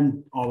 silt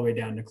sand, all the way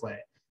down to clay.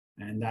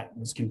 And that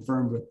was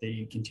confirmed with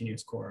the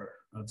continuous core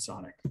of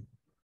Sonic.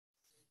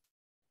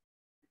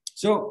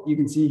 So you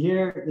can see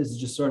here, this is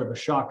just sort of a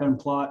shotgun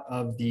plot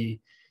of the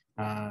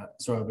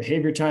soil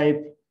behavior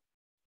type,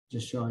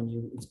 just showing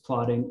you it's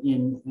plotting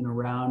in and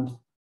around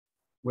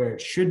where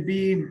it should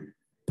be.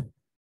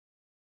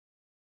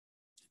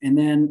 And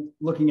then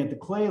looking at the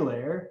clay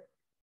layer,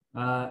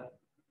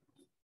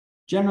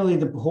 generally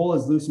the hole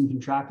is loose and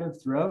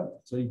contractive throughout.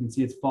 So you can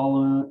see it's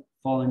falling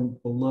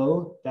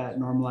below that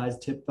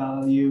normalized tip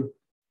value,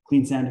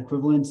 clean sand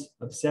equivalent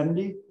of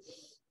 70.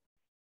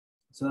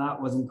 So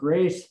that wasn't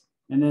great.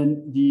 And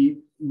then the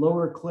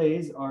lower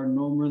clays are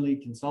normally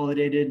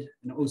consolidated,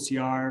 an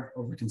OCR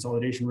over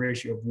consolidation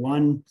ratio of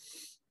 1.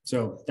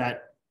 So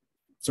that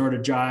sort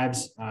of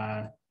jives,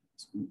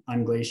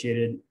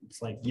 unglaciated,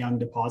 it's like young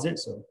deposit.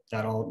 So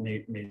that all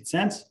made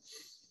sense.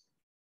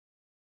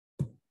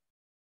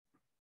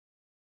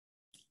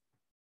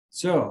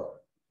 So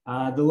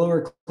the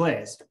lower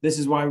clays, this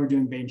is why we're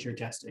doing vein shear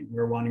testing.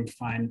 We're wanting to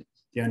find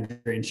the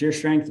undrained shear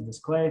strength of this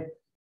clay.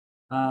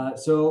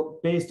 So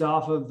based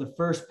off of the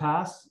first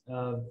pass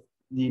of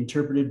the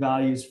interpreted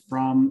values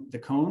from the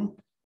cone,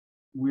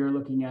 we're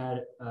looking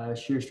at a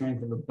shear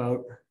strength of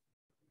about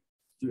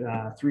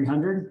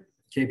 300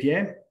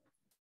 kPa.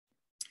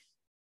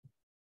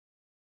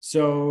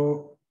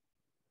 So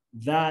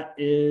that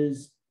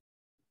is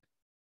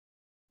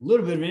a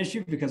little bit of an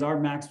issue because our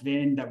max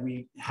vein that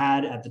we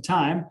had at the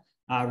time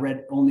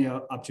read only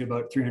up to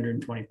about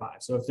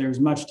 325. So if there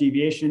was much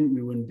deviation,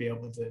 we wouldn't be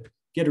able to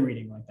get a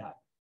reading like that.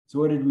 So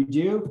what did we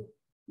do?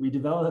 We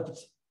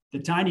developed the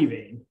tiny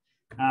vein.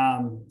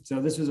 So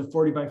this was a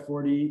 40 by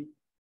 40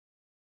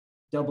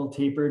 double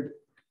tapered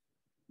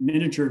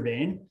miniature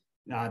vein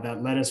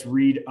that let us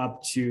read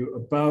up to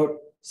about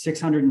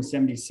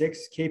 676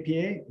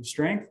 kPa of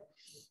strength.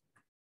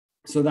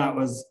 So that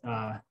was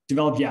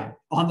developed, yeah,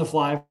 on the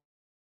fly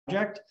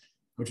project,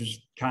 which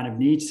was kind of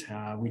neat.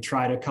 We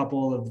tried a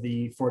couple of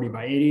the 40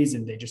 by 80s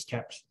and they just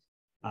kept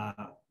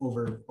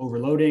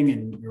overloading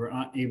and we were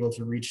unable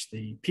to reach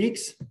the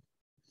peaks.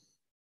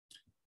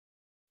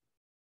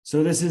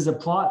 So this is a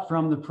plot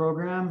from the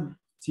program.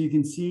 So you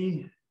can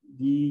see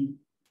the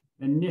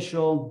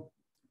initial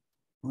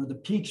or the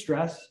peak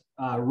stress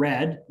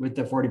red with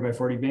the 40 by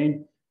 40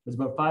 vein was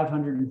about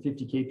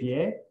 550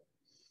 kPa.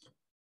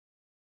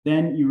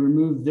 Then you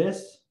remove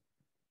this.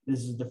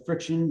 This is the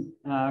friction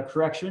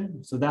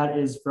correction. So that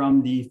is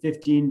from the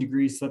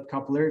 15-degree slip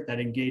coupler that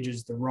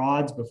engages the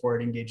rods before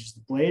it engages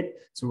the blade.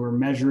 So we're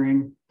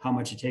measuring how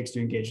much it takes to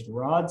engage the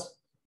rods.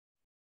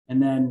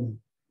 And then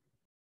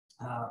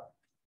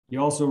you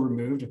also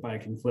removed, if I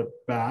can flip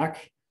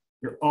back,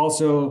 you're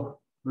also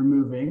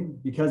removing,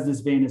 because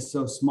this vein is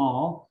so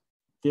small,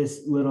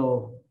 this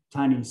little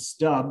tiny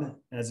stub,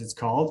 as it's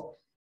called,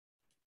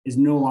 is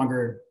no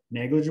longer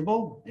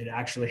negligible. It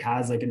actually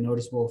has like a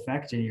noticeable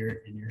effect in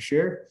your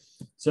shear.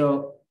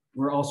 So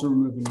we're also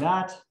removing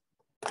that.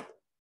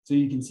 So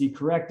you can see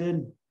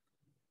corrected.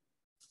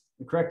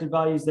 The corrected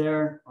values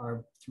there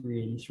are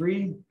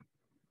 383,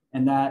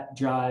 and that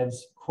jives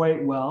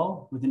quite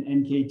well with an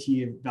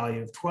NKT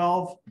value of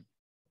 12,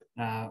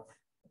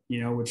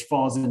 which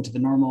falls into the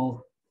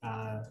normal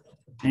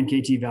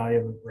NKT value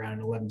of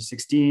around 11 to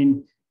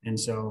 16. And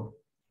so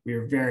we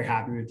were very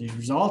happy with these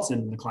results,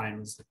 and the client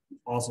was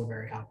also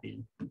very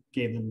happy and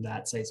gave them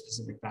that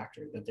site-specific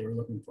factor that they were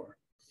looking for.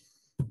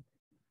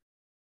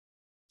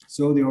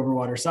 So the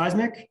overwater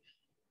seismic,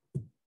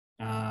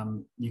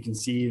 you can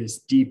see this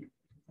deep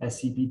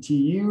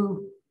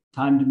SCPTU,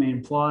 time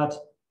domain plot.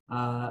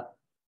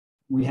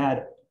 We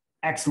had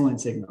excellent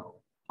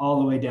signal all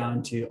the way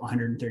down to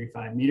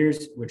 135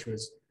 meters, which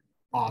was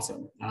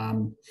awesome.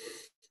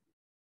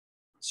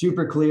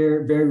 Super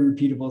clear, very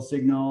repeatable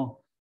signal.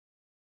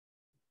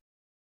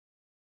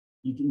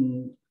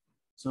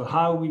 So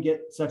how we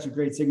get such a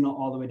great signal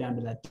all the way down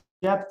to that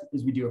depth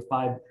is we do a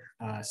 5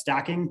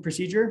 stacking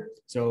procedure.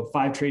 So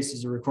 5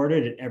 traces are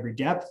recorded at every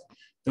depth.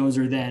 Those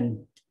are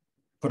then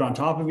put on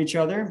top of each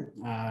other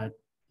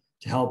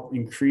to help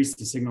increase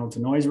the signal to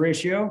noise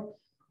ratio.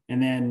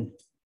 And then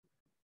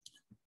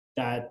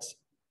that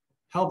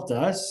helped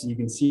us. You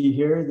can see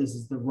here, this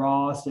is the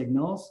raw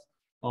signals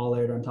all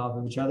layered on top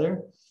of each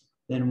other.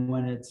 Then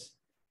when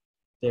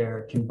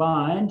they're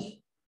combined,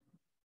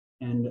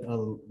 and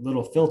a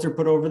little filter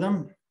put over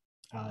them.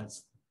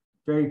 It's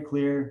very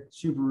clear,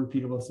 super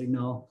repeatable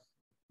signal.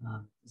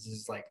 This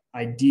is like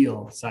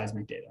ideal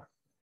seismic data.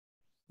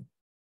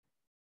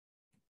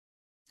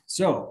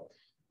 So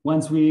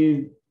once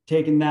we've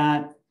taken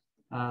that,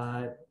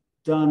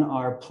 done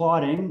our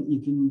plotting,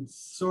 you can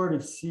sort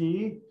of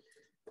see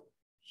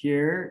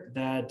here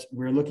that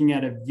we're looking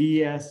at a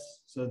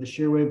VS. So the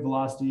shear wave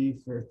velocity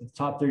for the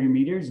top 30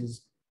 meters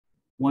is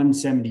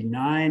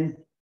 179.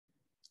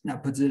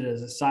 That puts it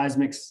as a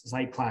seismic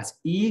site class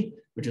E,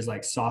 which is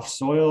like soft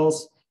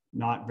soils,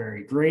 not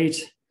very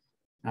great.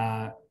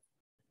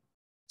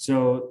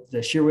 So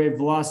the shear wave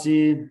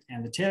velocity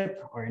and the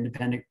tip are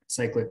independent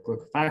cyclic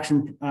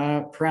liquefaction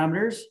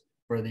parameters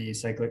for the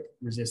cyclic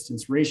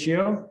resistance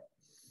ratio.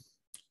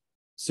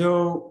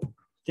 So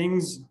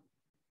things,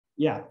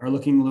 yeah, are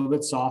looking a little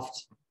bit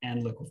soft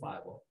and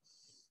liquefiable.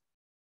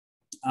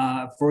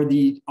 For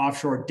the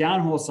offshore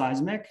downhole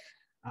seismic,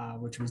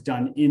 which was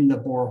done in the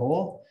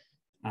borehole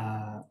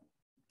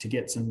to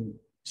get some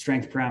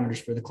strength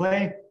parameters for the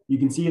clay, you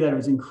can see that it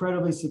was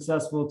incredibly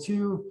successful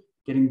too,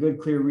 getting good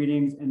clear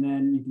readings. And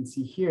then you can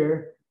see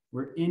here,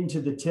 we're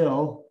into the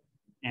till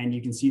and you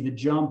can see the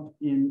jump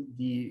in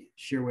the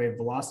shear wave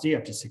velocity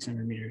up to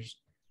 600 meters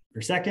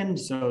per second.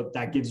 So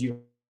that gives you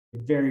a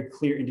very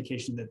clear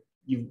indication that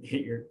you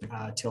hit your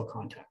till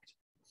contact.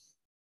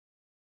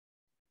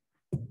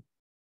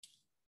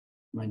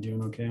 Am I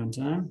doing okay on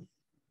time?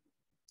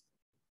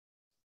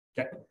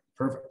 Okay,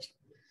 perfect.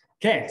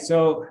 Okay,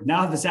 so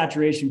now the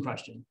saturation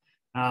question.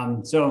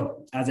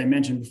 So as I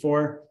mentioned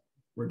before,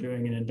 we're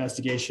doing an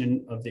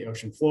investigation of the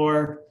ocean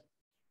floor.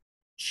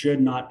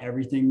 Should not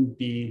everything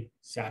be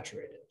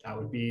saturated? That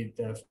would be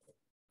the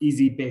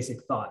easy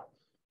basic thought.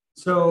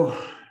 So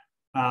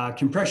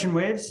compression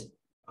waves,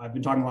 I've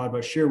been talking a lot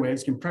about shear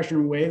waves.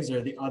 Compression waves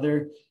are the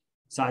other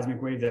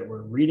seismic wave that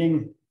we're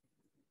reading.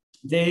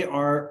 They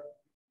are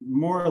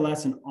more or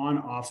less an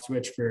on-off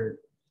switch for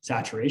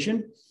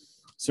saturation.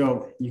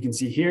 So you can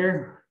see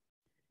here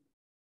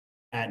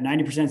at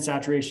 90%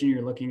 saturation,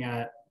 you're looking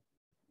at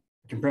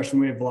a compression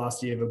wave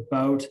velocity of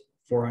about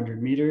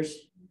 400 meters.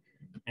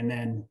 And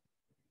then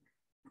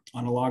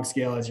on a log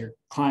scale, as you're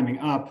climbing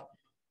up,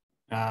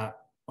 a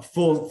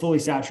fully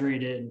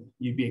saturated,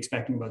 you'd be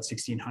expecting about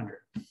 1600.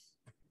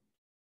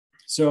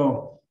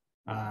 So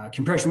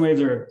compression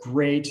waves are a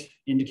great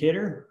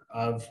indicator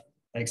of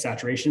like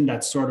saturation.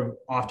 That's sort of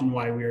often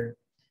why we're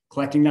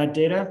collecting that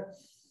data.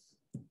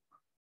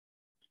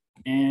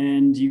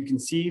 And you can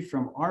see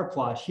from our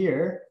plot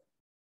here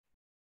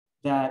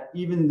that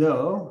even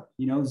though,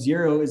 you know,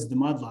 0 is the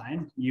mud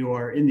line, you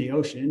are in the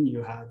ocean,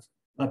 you have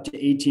up to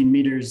 18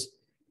 meters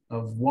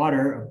of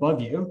water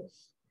above you,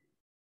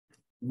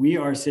 we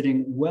are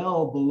sitting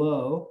well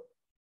below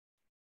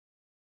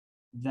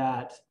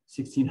that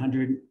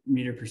 1600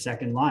 meter per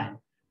second line.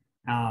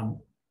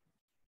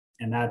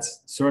 And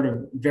that's sort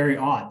of very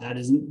odd. That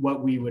isn't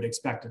what we would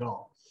expect at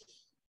all.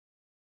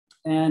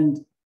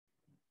 And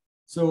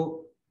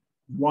so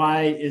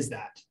why is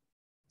that?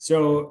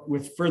 So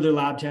with further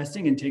lab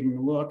testing and taking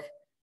a look,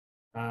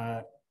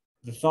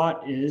 the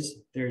thought is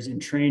there's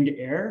entrained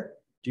air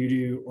due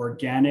to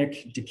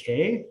organic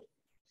decay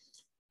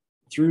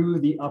through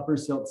the upper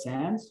silt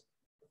sands.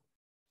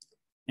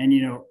 And,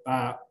 you know,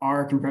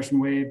 our compression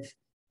wave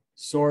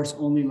source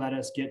only let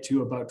us get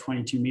to about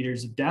 22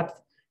 meters of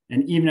depth.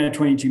 And even at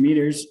 22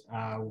 meters,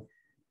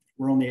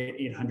 we're only at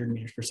 800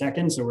 meters per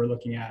second. So we're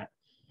looking at,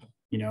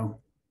 you know,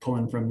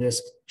 pulling from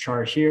this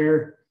chart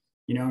here,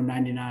 you know,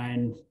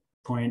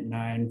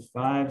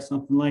 99.95,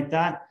 something like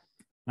that,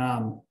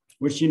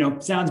 which, you know,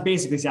 sounds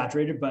basically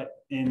saturated, but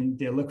in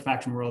the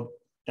liquefaction world,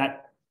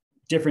 that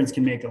difference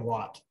can make a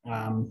lot.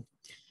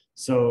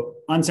 So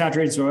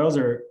unsaturated soils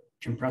are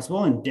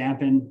compressible and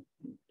dampen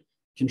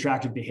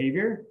contractive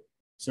behavior.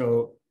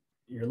 So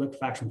your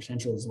liquefaction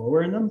potential is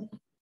lower in them.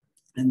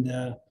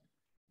 And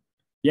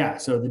yeah,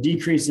 so the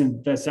decrease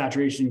in the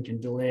saturation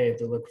can delay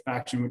the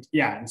liquefaction. Which,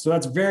 yeah, and so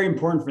that's very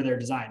important for their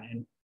design.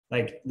 And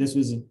like this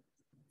was a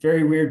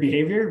very weird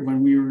behavior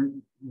when we were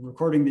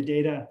recording the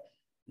data.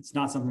 It's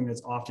not something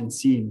that's often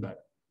seen,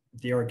 but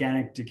the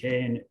organic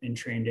decay in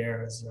entrained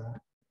air is,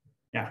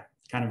 yeah,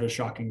 kind of a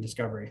shocking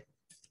discovery.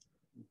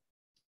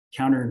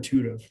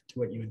 Counterintuitive to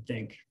what you would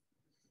think.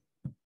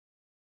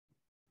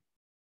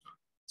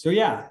 So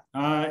yeah,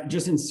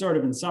 just in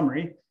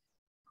summary,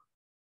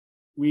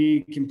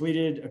 we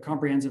completed a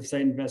comprehensive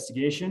site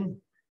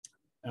investigation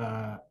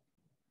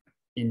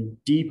in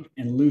deep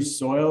and loose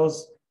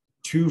soils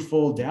to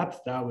full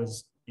depth. That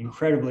was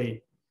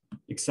incredibly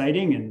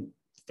exciting, and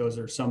those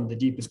are some of the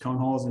deepest cone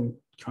holes in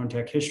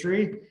ConeTec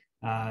history,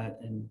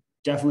 and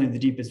definitely the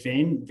deepest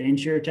vein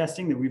shear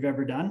testing that we've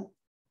ever done.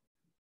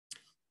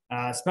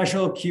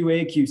 Special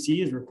QA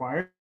QC is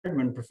required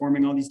when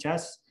performing all these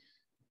tests.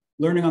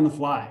 Learning on the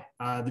fly,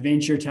 the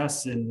vein shear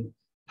tests and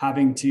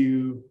having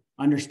to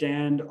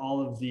understand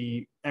all of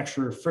the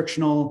extra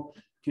frictional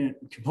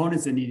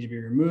components that need to be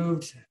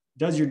removed.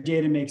 Does your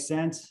data make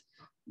sense?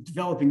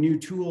 Developing new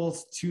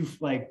tools to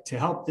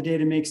help the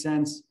data make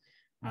sense.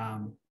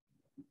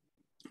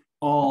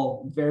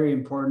 All very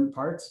important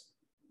parts.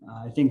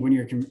 I think when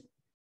you're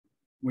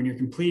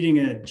completing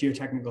a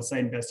geotechnical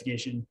site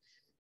investigation,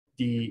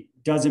 the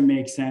doesn't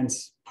make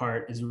sense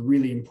part is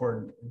really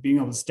important. Being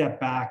able to step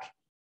back,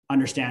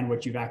 understand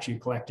what you've actually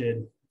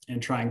collected,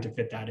 and trying to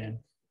fit that in.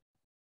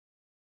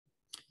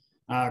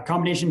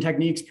 Combination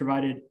techniques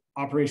provided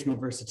operational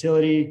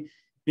versatility,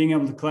 being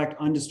able to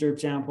collect undisturbed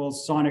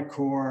samples, sonic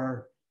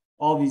core,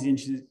 all these in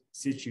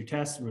situ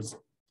tests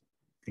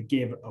it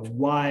gave a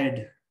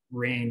wide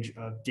range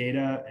of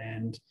data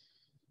and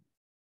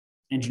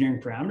engineering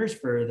parameters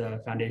for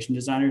the foundation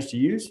designers to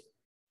use.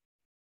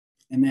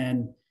 And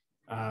then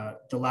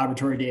the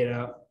laboratory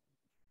data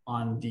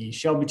on the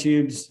Shelby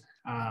tubes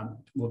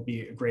will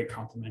be a great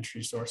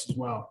complementary source as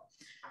well.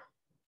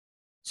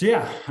 So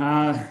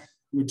yeah,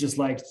 we'd just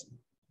like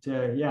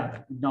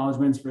to,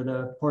 acknowledgements for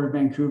the Port of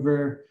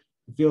Vancouver,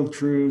 the field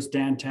crew,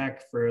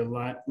 ConeTec for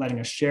letting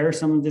us share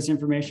some of this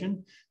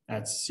information.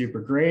 That's super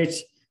great.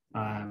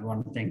 I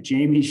want to thank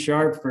Jamie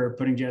Sharp for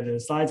putting together the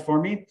slides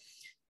for me.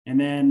 And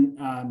then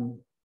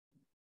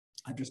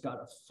I've just got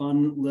a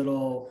fun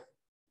little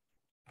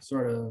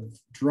sort of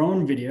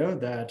drone video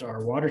that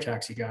our water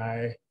taxi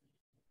guy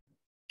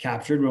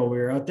captured while we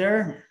were out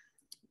there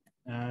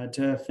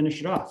to finish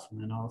it off. And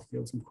then I'll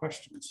field some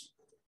questions.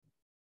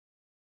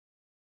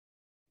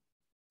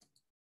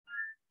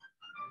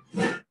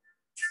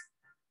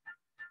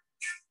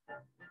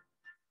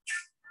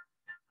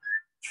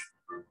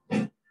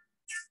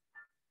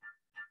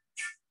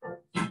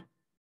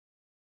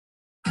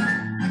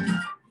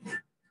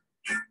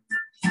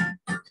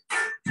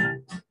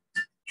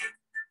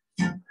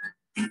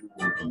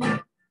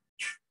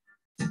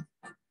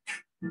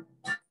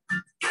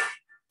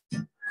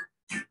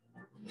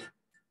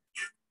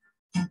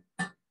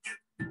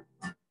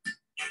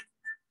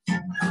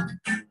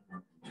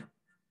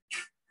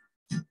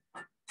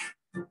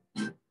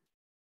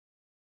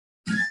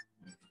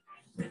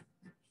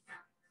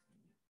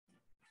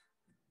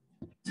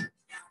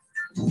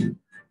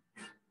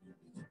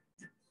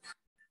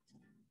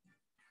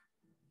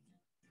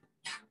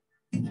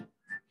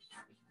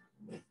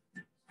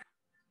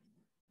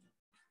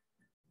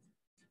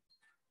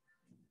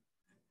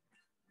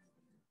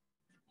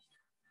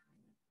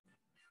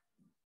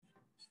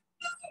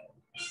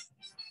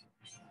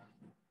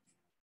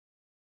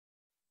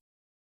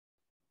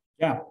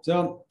 Yeah,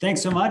 so thanks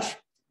so much.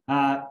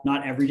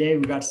 Not every day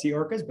we got to see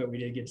orcas, but we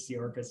did get to see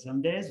orcas some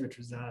days, which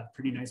was a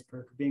pretty nice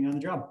perk of being on the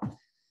job.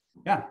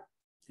 Yeah,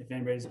 if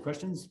anybody has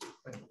questions.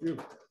 Thank you.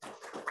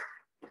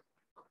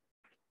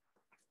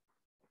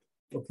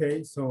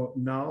 Okay, so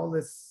now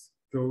let's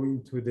go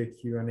into the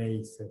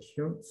Q&A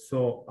session.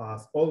 So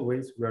as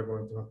always, we are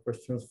going to have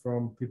questions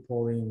from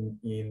people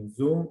in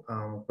Zoom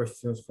and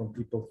questions from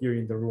people here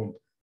in the room.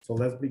 So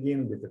let's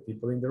begin with the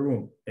people in the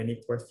room.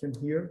 Any question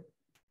here?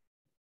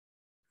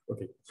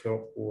 Okay,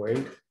 so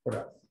wait for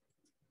us.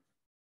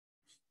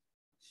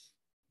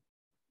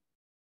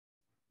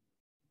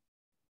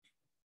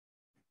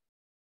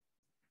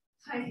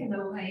 Hi,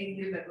 hello, I am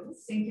Liverpool.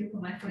 Thank you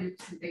for your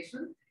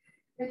presentation.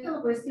 I have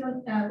a question.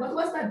 What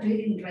was the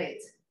drilling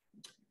rate?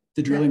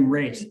 The drilling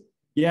rate.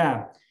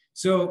 Yeah.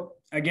 So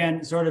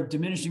again, sort of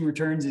diminishing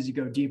returns as you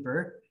go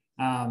deeper.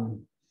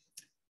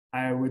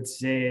 I would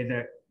say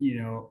that,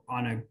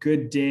 on a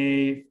good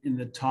day in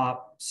the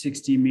top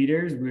 60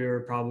 meters, we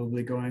were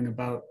probably going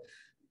about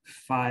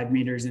 5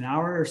 meters an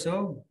hour or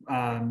so.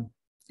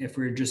 If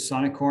we were just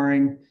sonic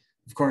coring,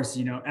 of course,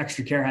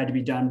 extra care had to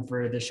be done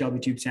for the Shelby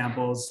tube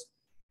samples.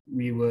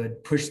 We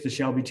would push the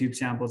Shelby tube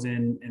samples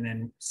in and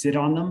then sit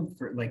on them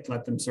for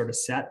let them sort of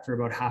set for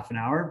about half an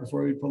hour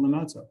before we pull them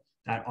out. So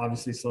that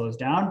obviously slows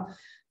down.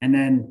 And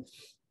then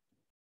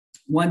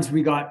once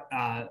we got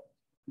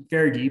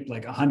very deep,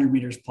 like 100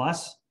 meters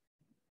plus,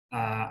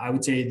 I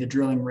would say the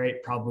drilling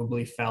rate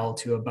probably fell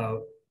to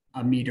about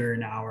a meter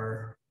an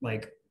hour,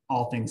 like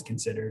all things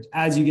considered.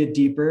 As you get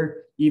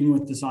deeper, even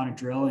with the sonic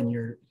drill and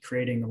you're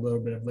creating a little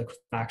bit of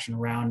liquefaction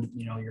around,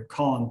 your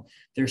column,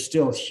 there's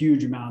still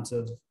huge amounts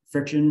of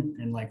friction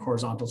and like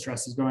horizontal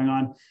stresses going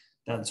on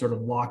that sort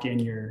of lock in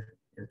your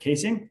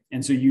casing.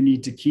 And so you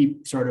need to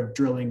keep sort of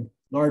drilling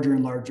larger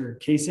and larger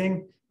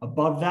casing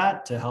above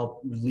that to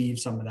help relieve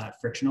some of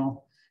that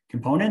frictional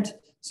component.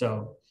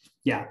 So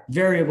yeah,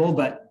 variable,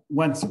 but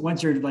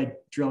once you're like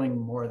drilling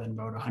more than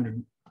about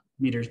 100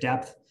 meters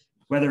depth,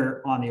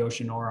 whether on the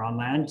ocean or on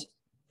land,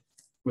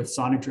 with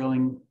sonic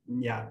drilling,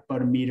 yeah,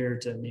 about a meter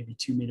to maybe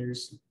 2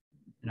 meters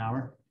an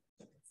hour.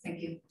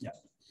 Thank you. Yeah.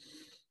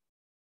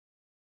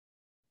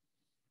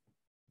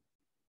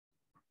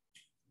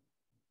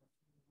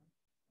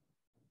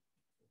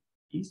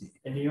 Easy.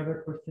 Any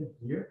other question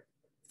here?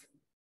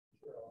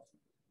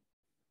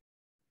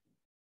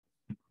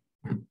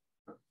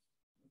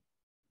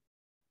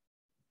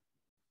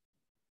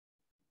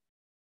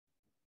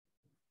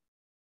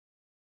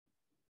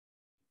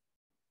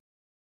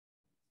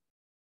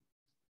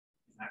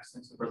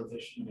 Thanks for the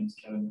presentation. My name is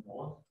Kevin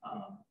Mola.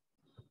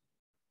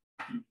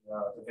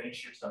 The vein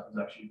shear stuff is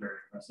actually very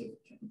impressive.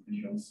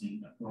 You don't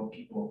see most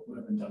people who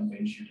haven't done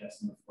vein shear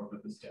testing before,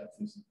 but this depth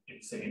is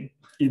insane.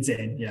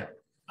 Insane, yeah.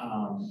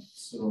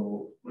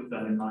 So with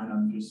that in mind,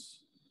 I'm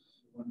just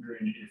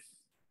wondering if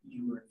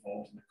you were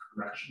involved in the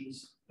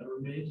corrections that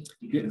were made,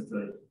 because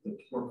the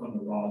torque on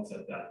the rods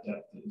at that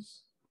depth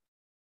is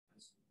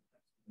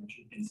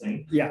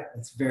insane. Yeah,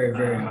 it's very,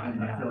 very high.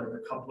 And I feel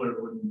like a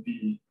coupler wouldn't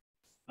be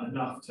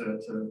enough to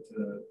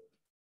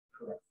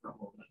correct the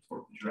whole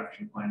torque that you're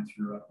actually applying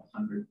through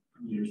 100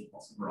 meters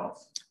plus of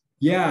rods.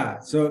 Yeah,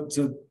 so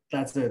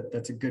that's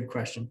a good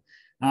question.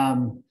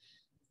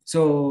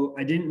 So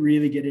I didn't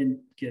really get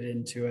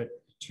into it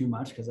too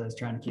much because I was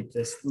trying to keep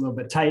this a little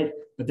bit tight,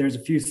 but there's a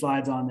few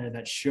slides on there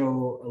that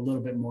show a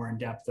little bit more in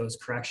depth those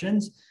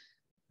corrections.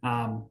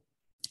 I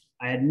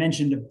had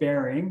mentioned a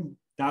bearing.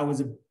 That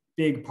was a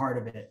big part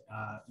of it,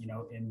 you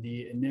know, in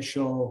the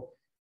initial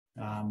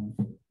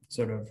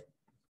sort of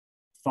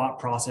thought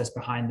process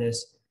behind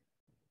this.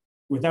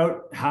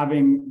 Without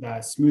having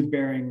the smooth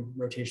bearing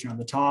rotation on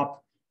the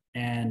top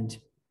and,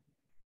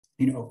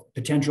 you know,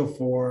 potential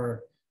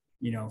for,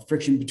 you know,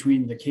 friction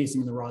between the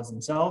casing and the rods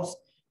themselves,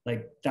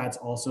 like that's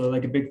also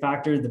like a big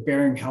factor. The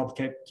bearing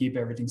helped keep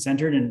everything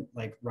centered and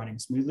like running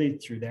smoothly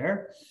through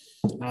there.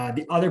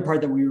 The other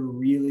part that we were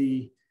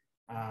really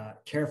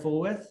careful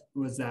with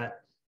was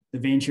that the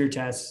vein shear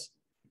tests,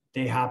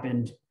 they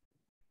happened.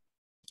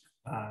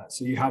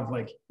 So you have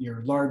like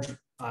your large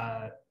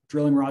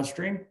drilling rod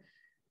string,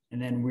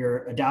 and then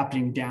we're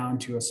adapting down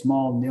to a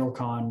small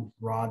nilcon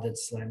rod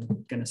that's,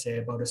 I'm going to say,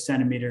 about 1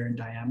 centimeter in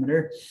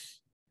diameter.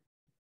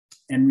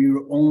 And we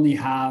only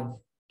have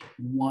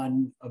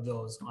one of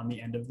those on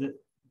the end of the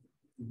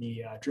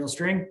drill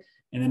string.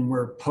 And then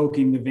we're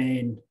poking the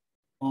vein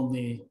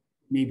only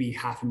maybe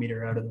 0.5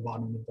 meter out of the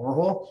bottom of the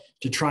borehole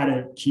to try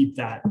to keep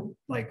that,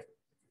 like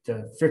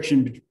the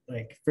friction,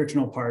 like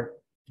frictional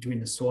part between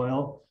the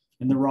soil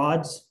and the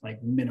rods,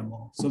 like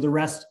minimal. So the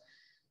rest,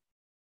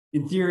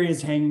 in theory,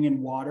 is hanging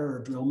in water or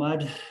drill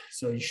mud.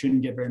 So you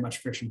shouldn't get very much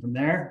friction from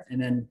there. And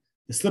then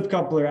the slip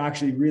coupler,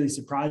 actually, really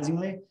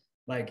surprisingly,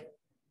 like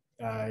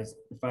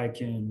if I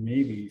can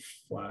maybe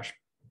flash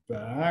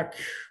back,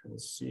 we'll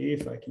see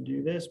if I can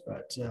do this,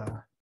 but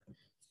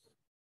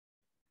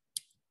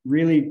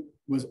really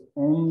was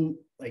only,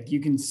 like, you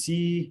can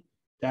see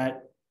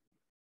that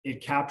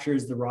it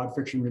captures the rod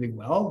friction really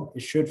well.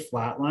 It should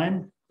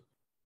flatline.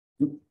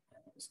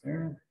 Oops,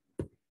 there.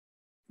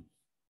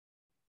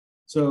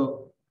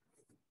 So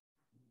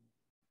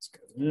let's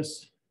go to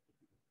this.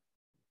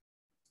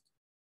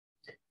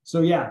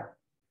 So yeah,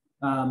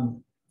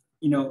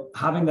 you know,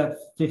 having that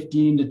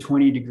 15 to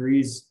 20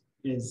 degrees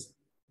is,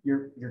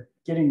 you're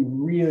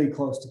getting really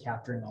close to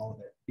capturing all of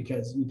it,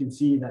 because you can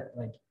see that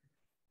like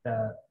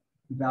the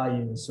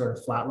value is sort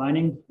of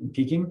flatlining and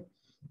peaking.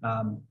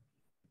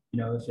 You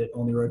know, if it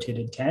only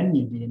rotated 10,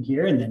 you'd be in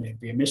here and then it'd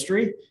be a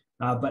mystery.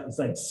 But it's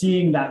like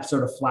seeing that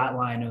sort of flat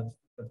line of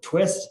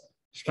twist,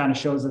 which kind of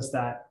shows us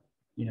that,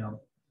 you know,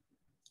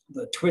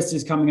 the twist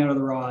is coming out of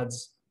the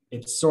rods.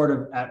 It's sort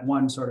of at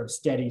one sort of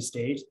steady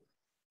state.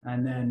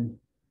 And then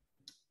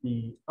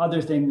the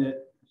other thing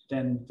that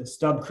then the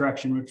stub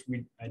correction, which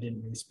I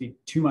didn't really speak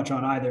too much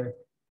on either,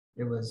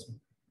 that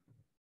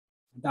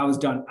was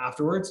done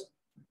afterwards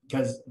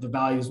because the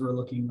values were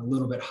looking a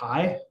little bit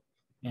high,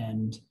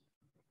 and,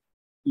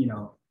 you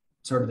know,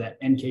 sort of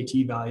that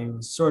NKT value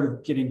was sort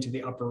of getting to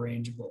the upper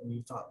range of what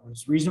we thought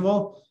was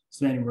reasonable.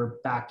 So then we're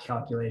back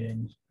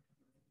calculating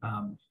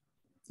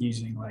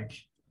using like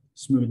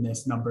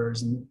smoothness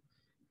numbers and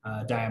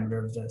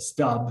diameter of the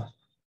stub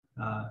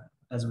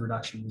as a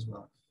reduction as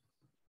well.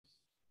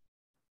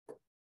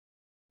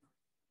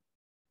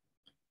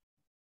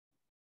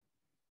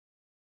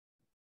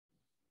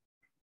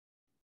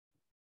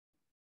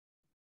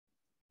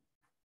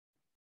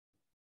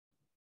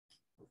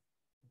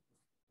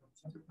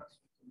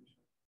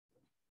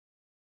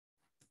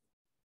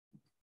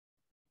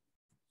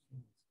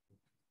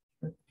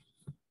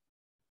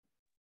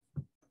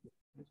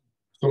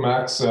 So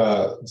Max,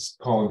 it's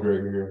Colin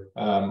Drager here.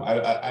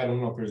 I don't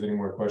know if there's any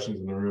more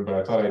questions in the room, but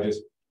I thought I'd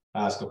just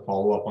ask a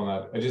follow-up on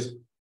that. I just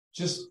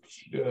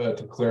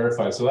to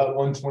clarify, so that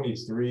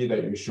 123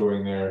 that you're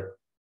showing there,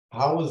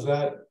 how was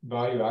that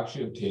value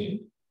actually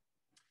obtained?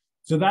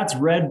 So that's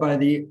read by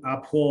the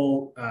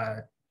uphole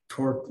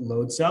torque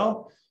load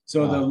cell.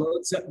 So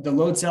the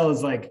load cell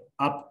is like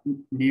up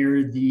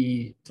near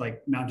the,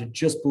 like mounted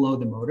just below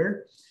the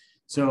motor.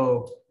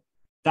 So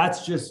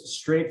that's just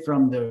straight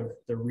from the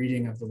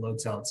reading of the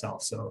load cell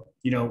itself. So,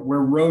 you know, we're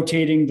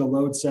rotating the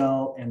load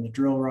cell and the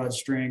drill rod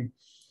string,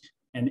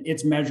 and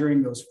it's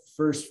measuring those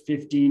first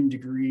 15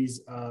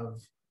 degrees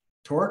of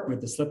torque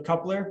with the slip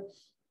coupler.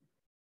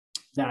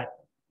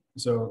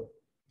 So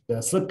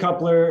the slip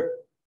coupler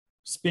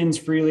spins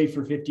freely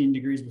for 15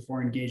 degrees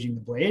before engaging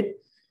the blade.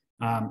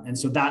 And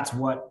so that's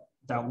what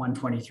that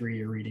 123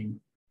 you're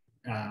reading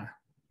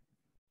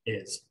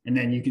is. And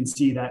then you can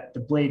see that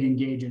the blade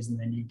engages and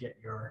then you get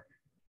your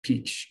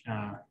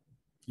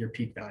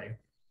peak value.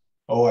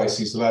 Oh, I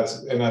see. So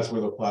that's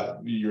where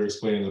you're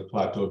explaining the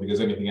plateau, because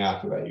anything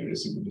after that you would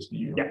assume would just be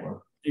uniform.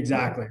 Yeah,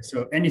 exactly.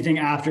 So anything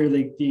after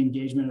the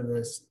engagement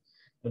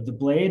of the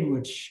blade,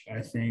 which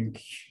I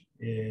think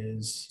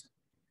is,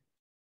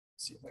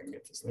 let's see if I can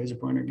get this laser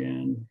pointer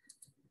again.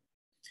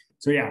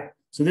 So yeah,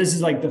 so this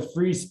is like the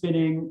free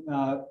spinning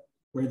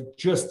where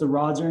just the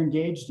rods are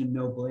engaged and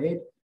no blade.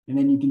 And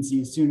then you can see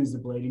as soon as the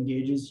blade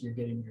engages, you're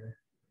getting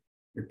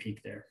your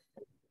peak there.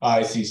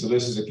 I see. So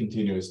this is a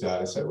continuous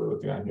data set we're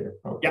looking at here.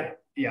 Okay.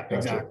 Yeah, gotcha.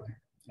 Exactly.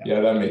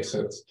 Yeah, that makes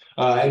sense.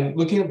 And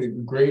looking at the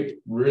great,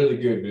 really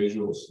good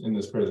visuals in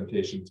this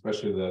presentation,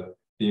 especially the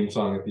theme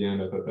song at the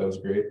end, I thought that was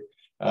great.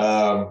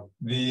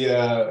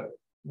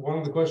 one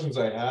of the questions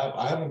I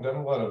haven't done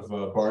a lot of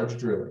barge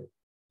drilling.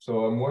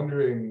 So I'm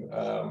wondering,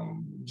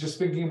 just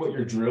thinking about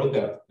your drill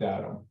depth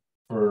data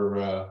for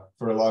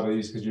a lot of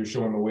these, because you're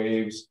showing the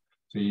waves.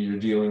 So you're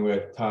dealing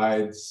with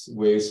tides,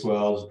 wave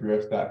swells,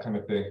 drift, that kind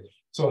of thing.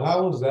 So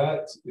how was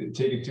that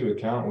taken into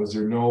account? Was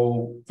there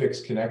no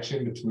fixed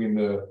connection between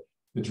the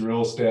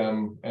drill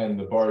stem and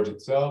the barge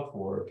itself?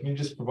 Or can you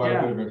just provide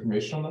a bit of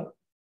information on that?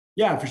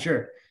 Yeah, for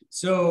sure.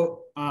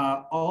 So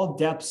all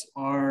depths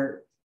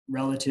are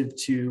relative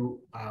to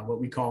what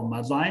we call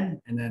mudline,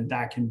 and then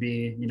that can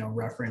be,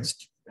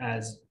 referenced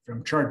as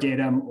from chart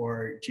datum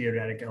or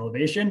geodetic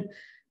elevation.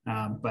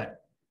 But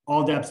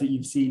all depths that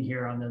you've seen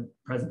here on the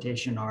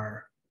presentation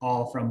are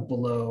all from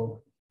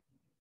below,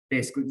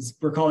 basically,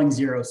 we're calling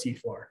 0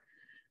 seafloor.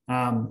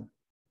 And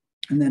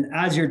then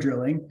as you're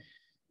drilling,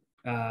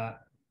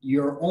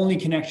 your only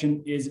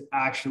connection is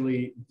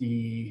actually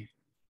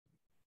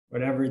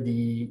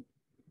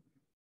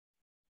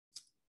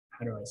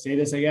how do I say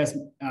this, I guess,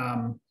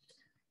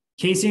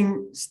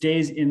 casing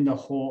stays in the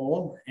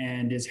hole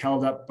and is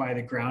held up by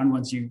the ground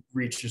once you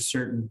reach a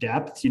certain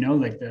depth,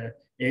 like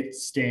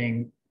it's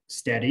staying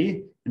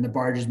steady and the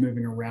barge is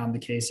moving around the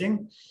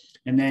casing.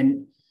 And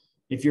then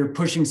if you're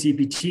pushing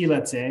CPT,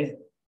 let's say,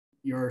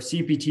 your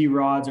CPT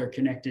rods are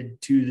connected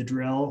to the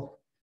drill,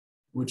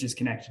 which is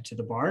connected to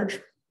the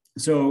barge.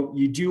 So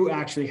you do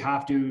actually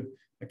have to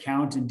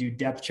account and do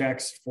depth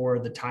checks for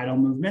the tidal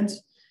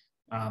movements.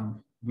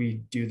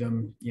 We do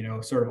them,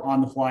 sort of on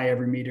the fly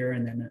every meter,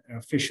 and then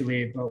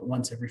officially about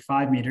once every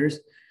 5 meters.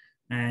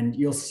 And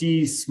you'll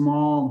see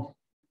small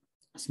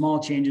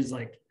changes,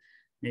 like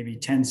maybe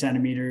 10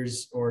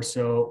 centimeters or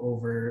so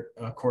over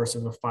a course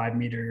of a 5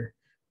 meter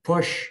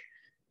push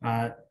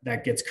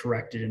that gets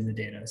corrected in the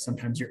data.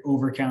 Sometimes you're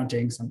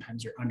overcounting,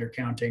 sometimes you're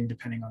undercounting,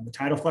 depending on the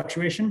tidal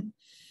fluctuation.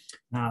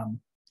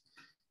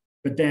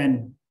 But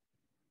then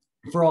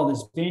for all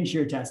this vane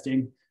shear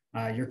testing,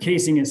 your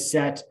casing is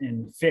set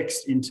and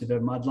fixed into the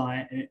mud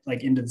line,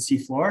 like into the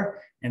seafloor.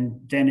 And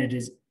then it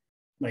is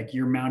like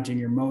you're mounting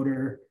your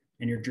motor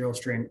and your drill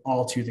string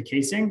all to the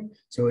casing.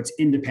 So it's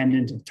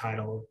independent of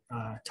tidal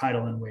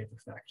and wave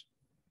effect.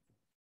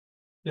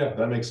 Yeah,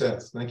 that makes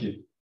sense. Thank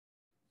you.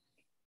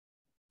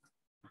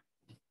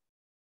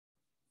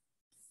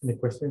 Any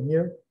question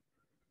here?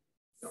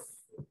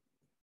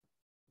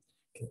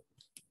 Okay.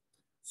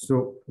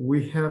 So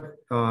we have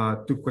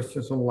 2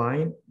 questions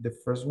online. The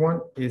first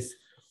one is,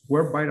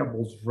 were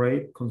variables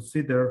rate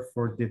considered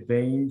for the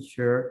vane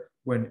shear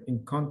when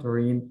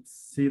encountering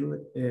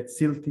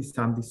silty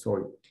sandy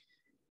soil?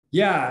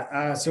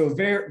 Yeah, so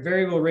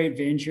variable rate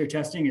vane shear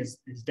testing is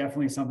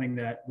definitely something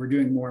that we're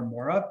doing more and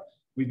more of.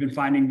 We've been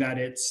finding that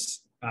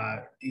it's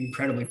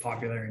incredibly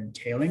popular in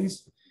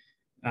tailings.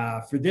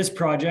 For this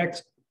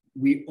project,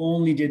 we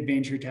only did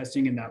vane shear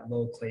testing in that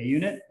low clay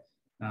unit.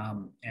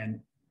 And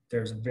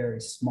there's a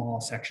very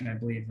small section, I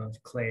believe, of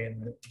clay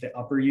in the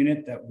upper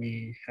unit that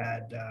we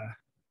had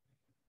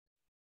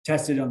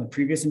tested on the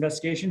previous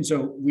investigation.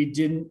 So we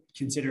didn't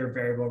consider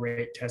variable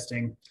rate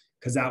testing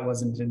because that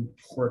wasn't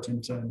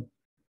important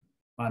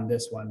on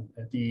this one.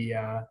 The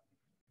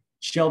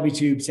Shelby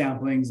tube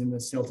samplings and the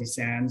silty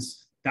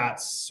sands,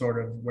 that's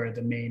sort of where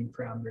the main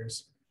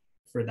parameters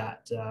for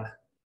that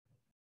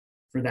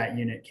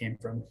unit came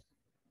from.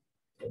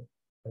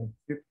 Thank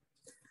you.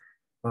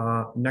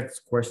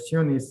 Next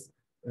question is,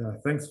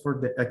 thanks for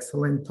the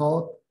excellent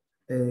talk.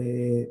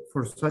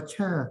 For such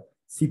a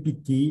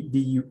CPT,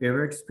 did you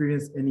ever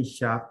experience any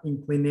shaft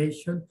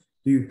inclination?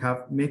 Do you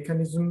have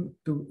mechanism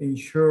to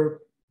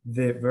ensure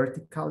the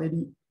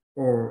verticality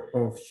or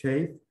of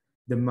shape?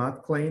 The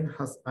mud clay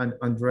has an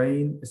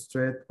undrained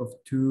stress of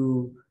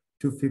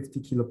 250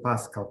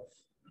 kilopascal.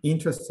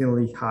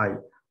 Interestingly high.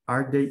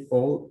 Are they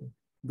all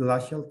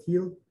glacial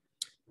till?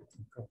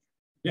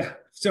 Yeah,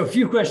 so a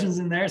few questions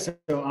in there, so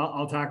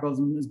I'll tackle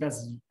them as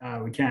best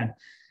as we can.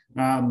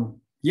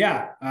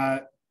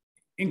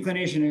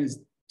 Inclination is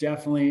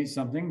definitely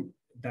something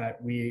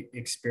that we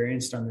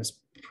experienced on this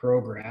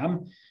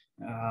program.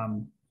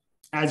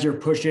 As you're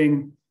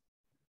pushing,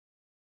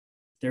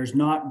 there's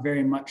not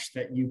very much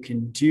that you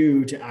can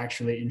do to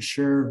actually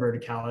ensure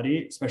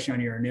verticality, especially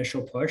on your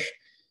initial push,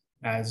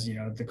 as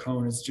the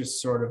cone is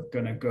just sort of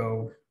going to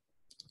go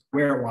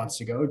where it wants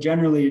to go.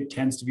 Generally, it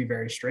tends to be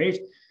very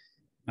straight.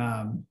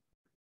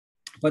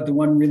 But the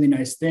one really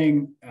nice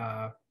thing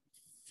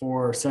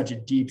for such a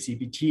deep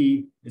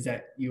CPT is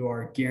that you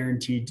are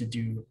guaranteed to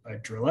do a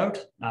drill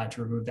out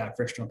to remove that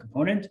frictional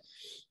component.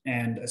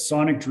 And a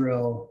sonic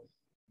drill,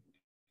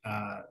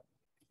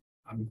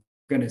 I'm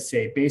going to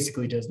say,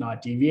 basically does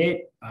not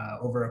deviate.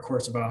 Over a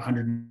course of a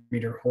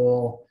 100-meter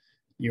hole,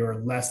 you're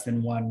less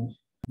than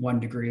one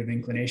degree of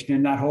inclination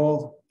in that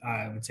hole.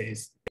 I would say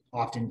is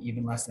often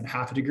even less than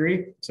half a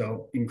degree.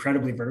 So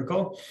incredibly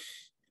vertical,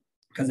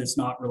 because it's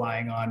not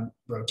relying on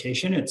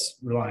rotation. It's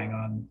relying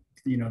on,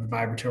 the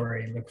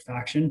vibratory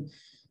liquefaction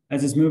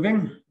as it's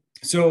moving.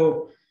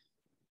 So,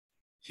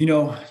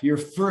 your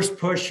first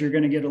push, you're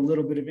going to get a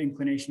little bit of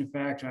inclination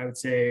effect, I would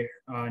say,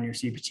 on your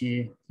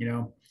CPT,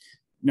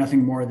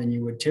 nothing more than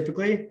you would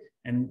typically.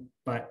 And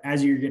But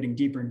as you're getting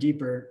deeper and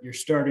deeper, you're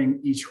starting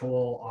each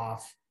hole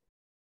off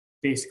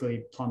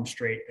basically plumb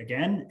straight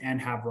again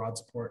and have rod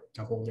support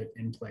to hold it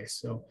in place.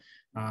 So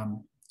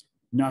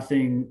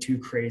nothing too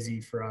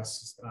crazy for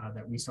us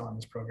that we saw in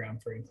this program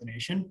for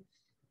inclination.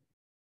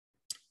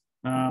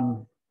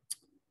 The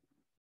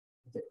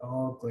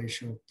all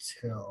glacial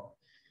till.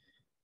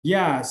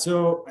 Yeah,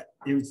 so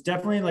it was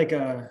definitely like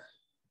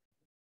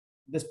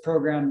this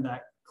program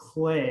that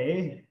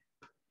clay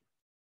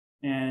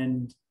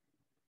and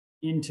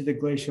into the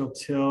glacial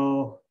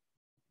till.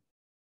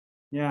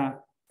 Yeah,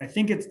 I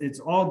think it's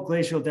all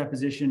glacial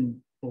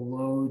deposition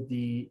below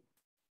the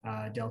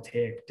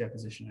deltaic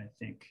deposition, I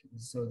think.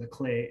 So the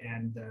clay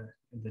and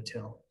the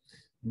till,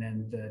 and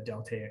then the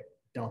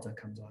delta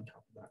comes on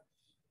top of that.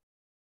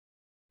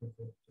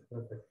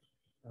 Perfect.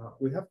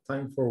 We have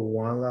time for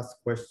one last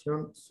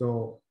question.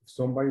 So if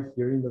somebody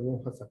here in the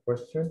room has a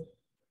question.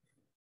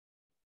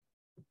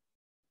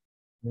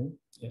 No?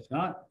 If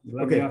not, you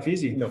let me off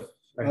easy. No,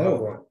 I have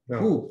one. No.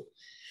 Cool.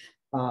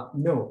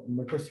 No,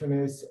 my question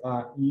is,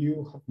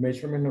 you have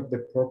measurement of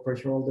the pore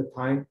pressure all the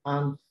time,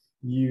 and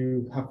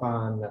you have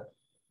an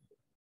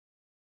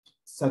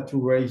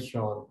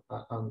saturation,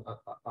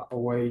 a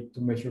way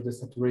to measure the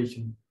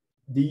saturation.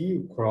 Do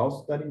you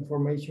cross that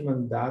information,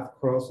 and that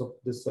cross of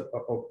this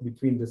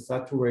between the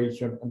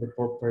saturation and the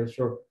pore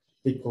pressure,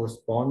 they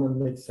correspond and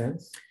make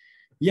sense?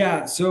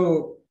 Yeah,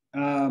 so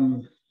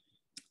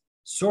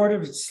sort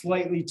of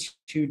slightly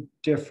too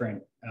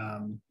different.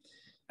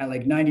 At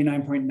like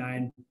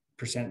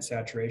 99.9%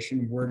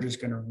 saturation, we're just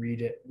going to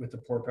read it with the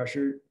pore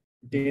pressure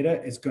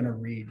data. It's going to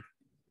read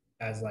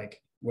as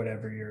like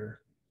whatever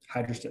your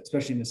hydrostatic,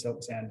 especially in the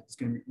silt sand, it's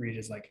going to read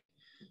as like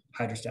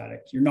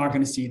hydrostatic. You're not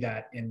going to see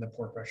that in the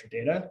pore pressure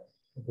data.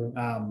 Okay.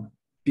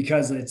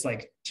 Because it's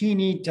like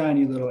teeny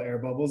tiny little air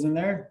bubbles in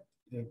there.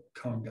 The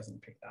cone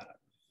doesn't pick that up.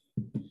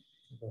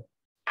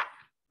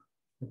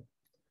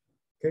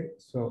 Okay,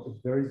 so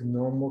if there is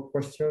no more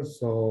questions,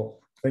 so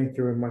thank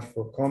you very much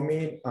for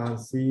coming, and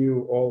see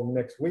you all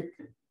next week.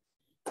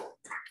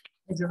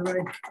 Thanks,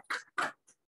 everybody.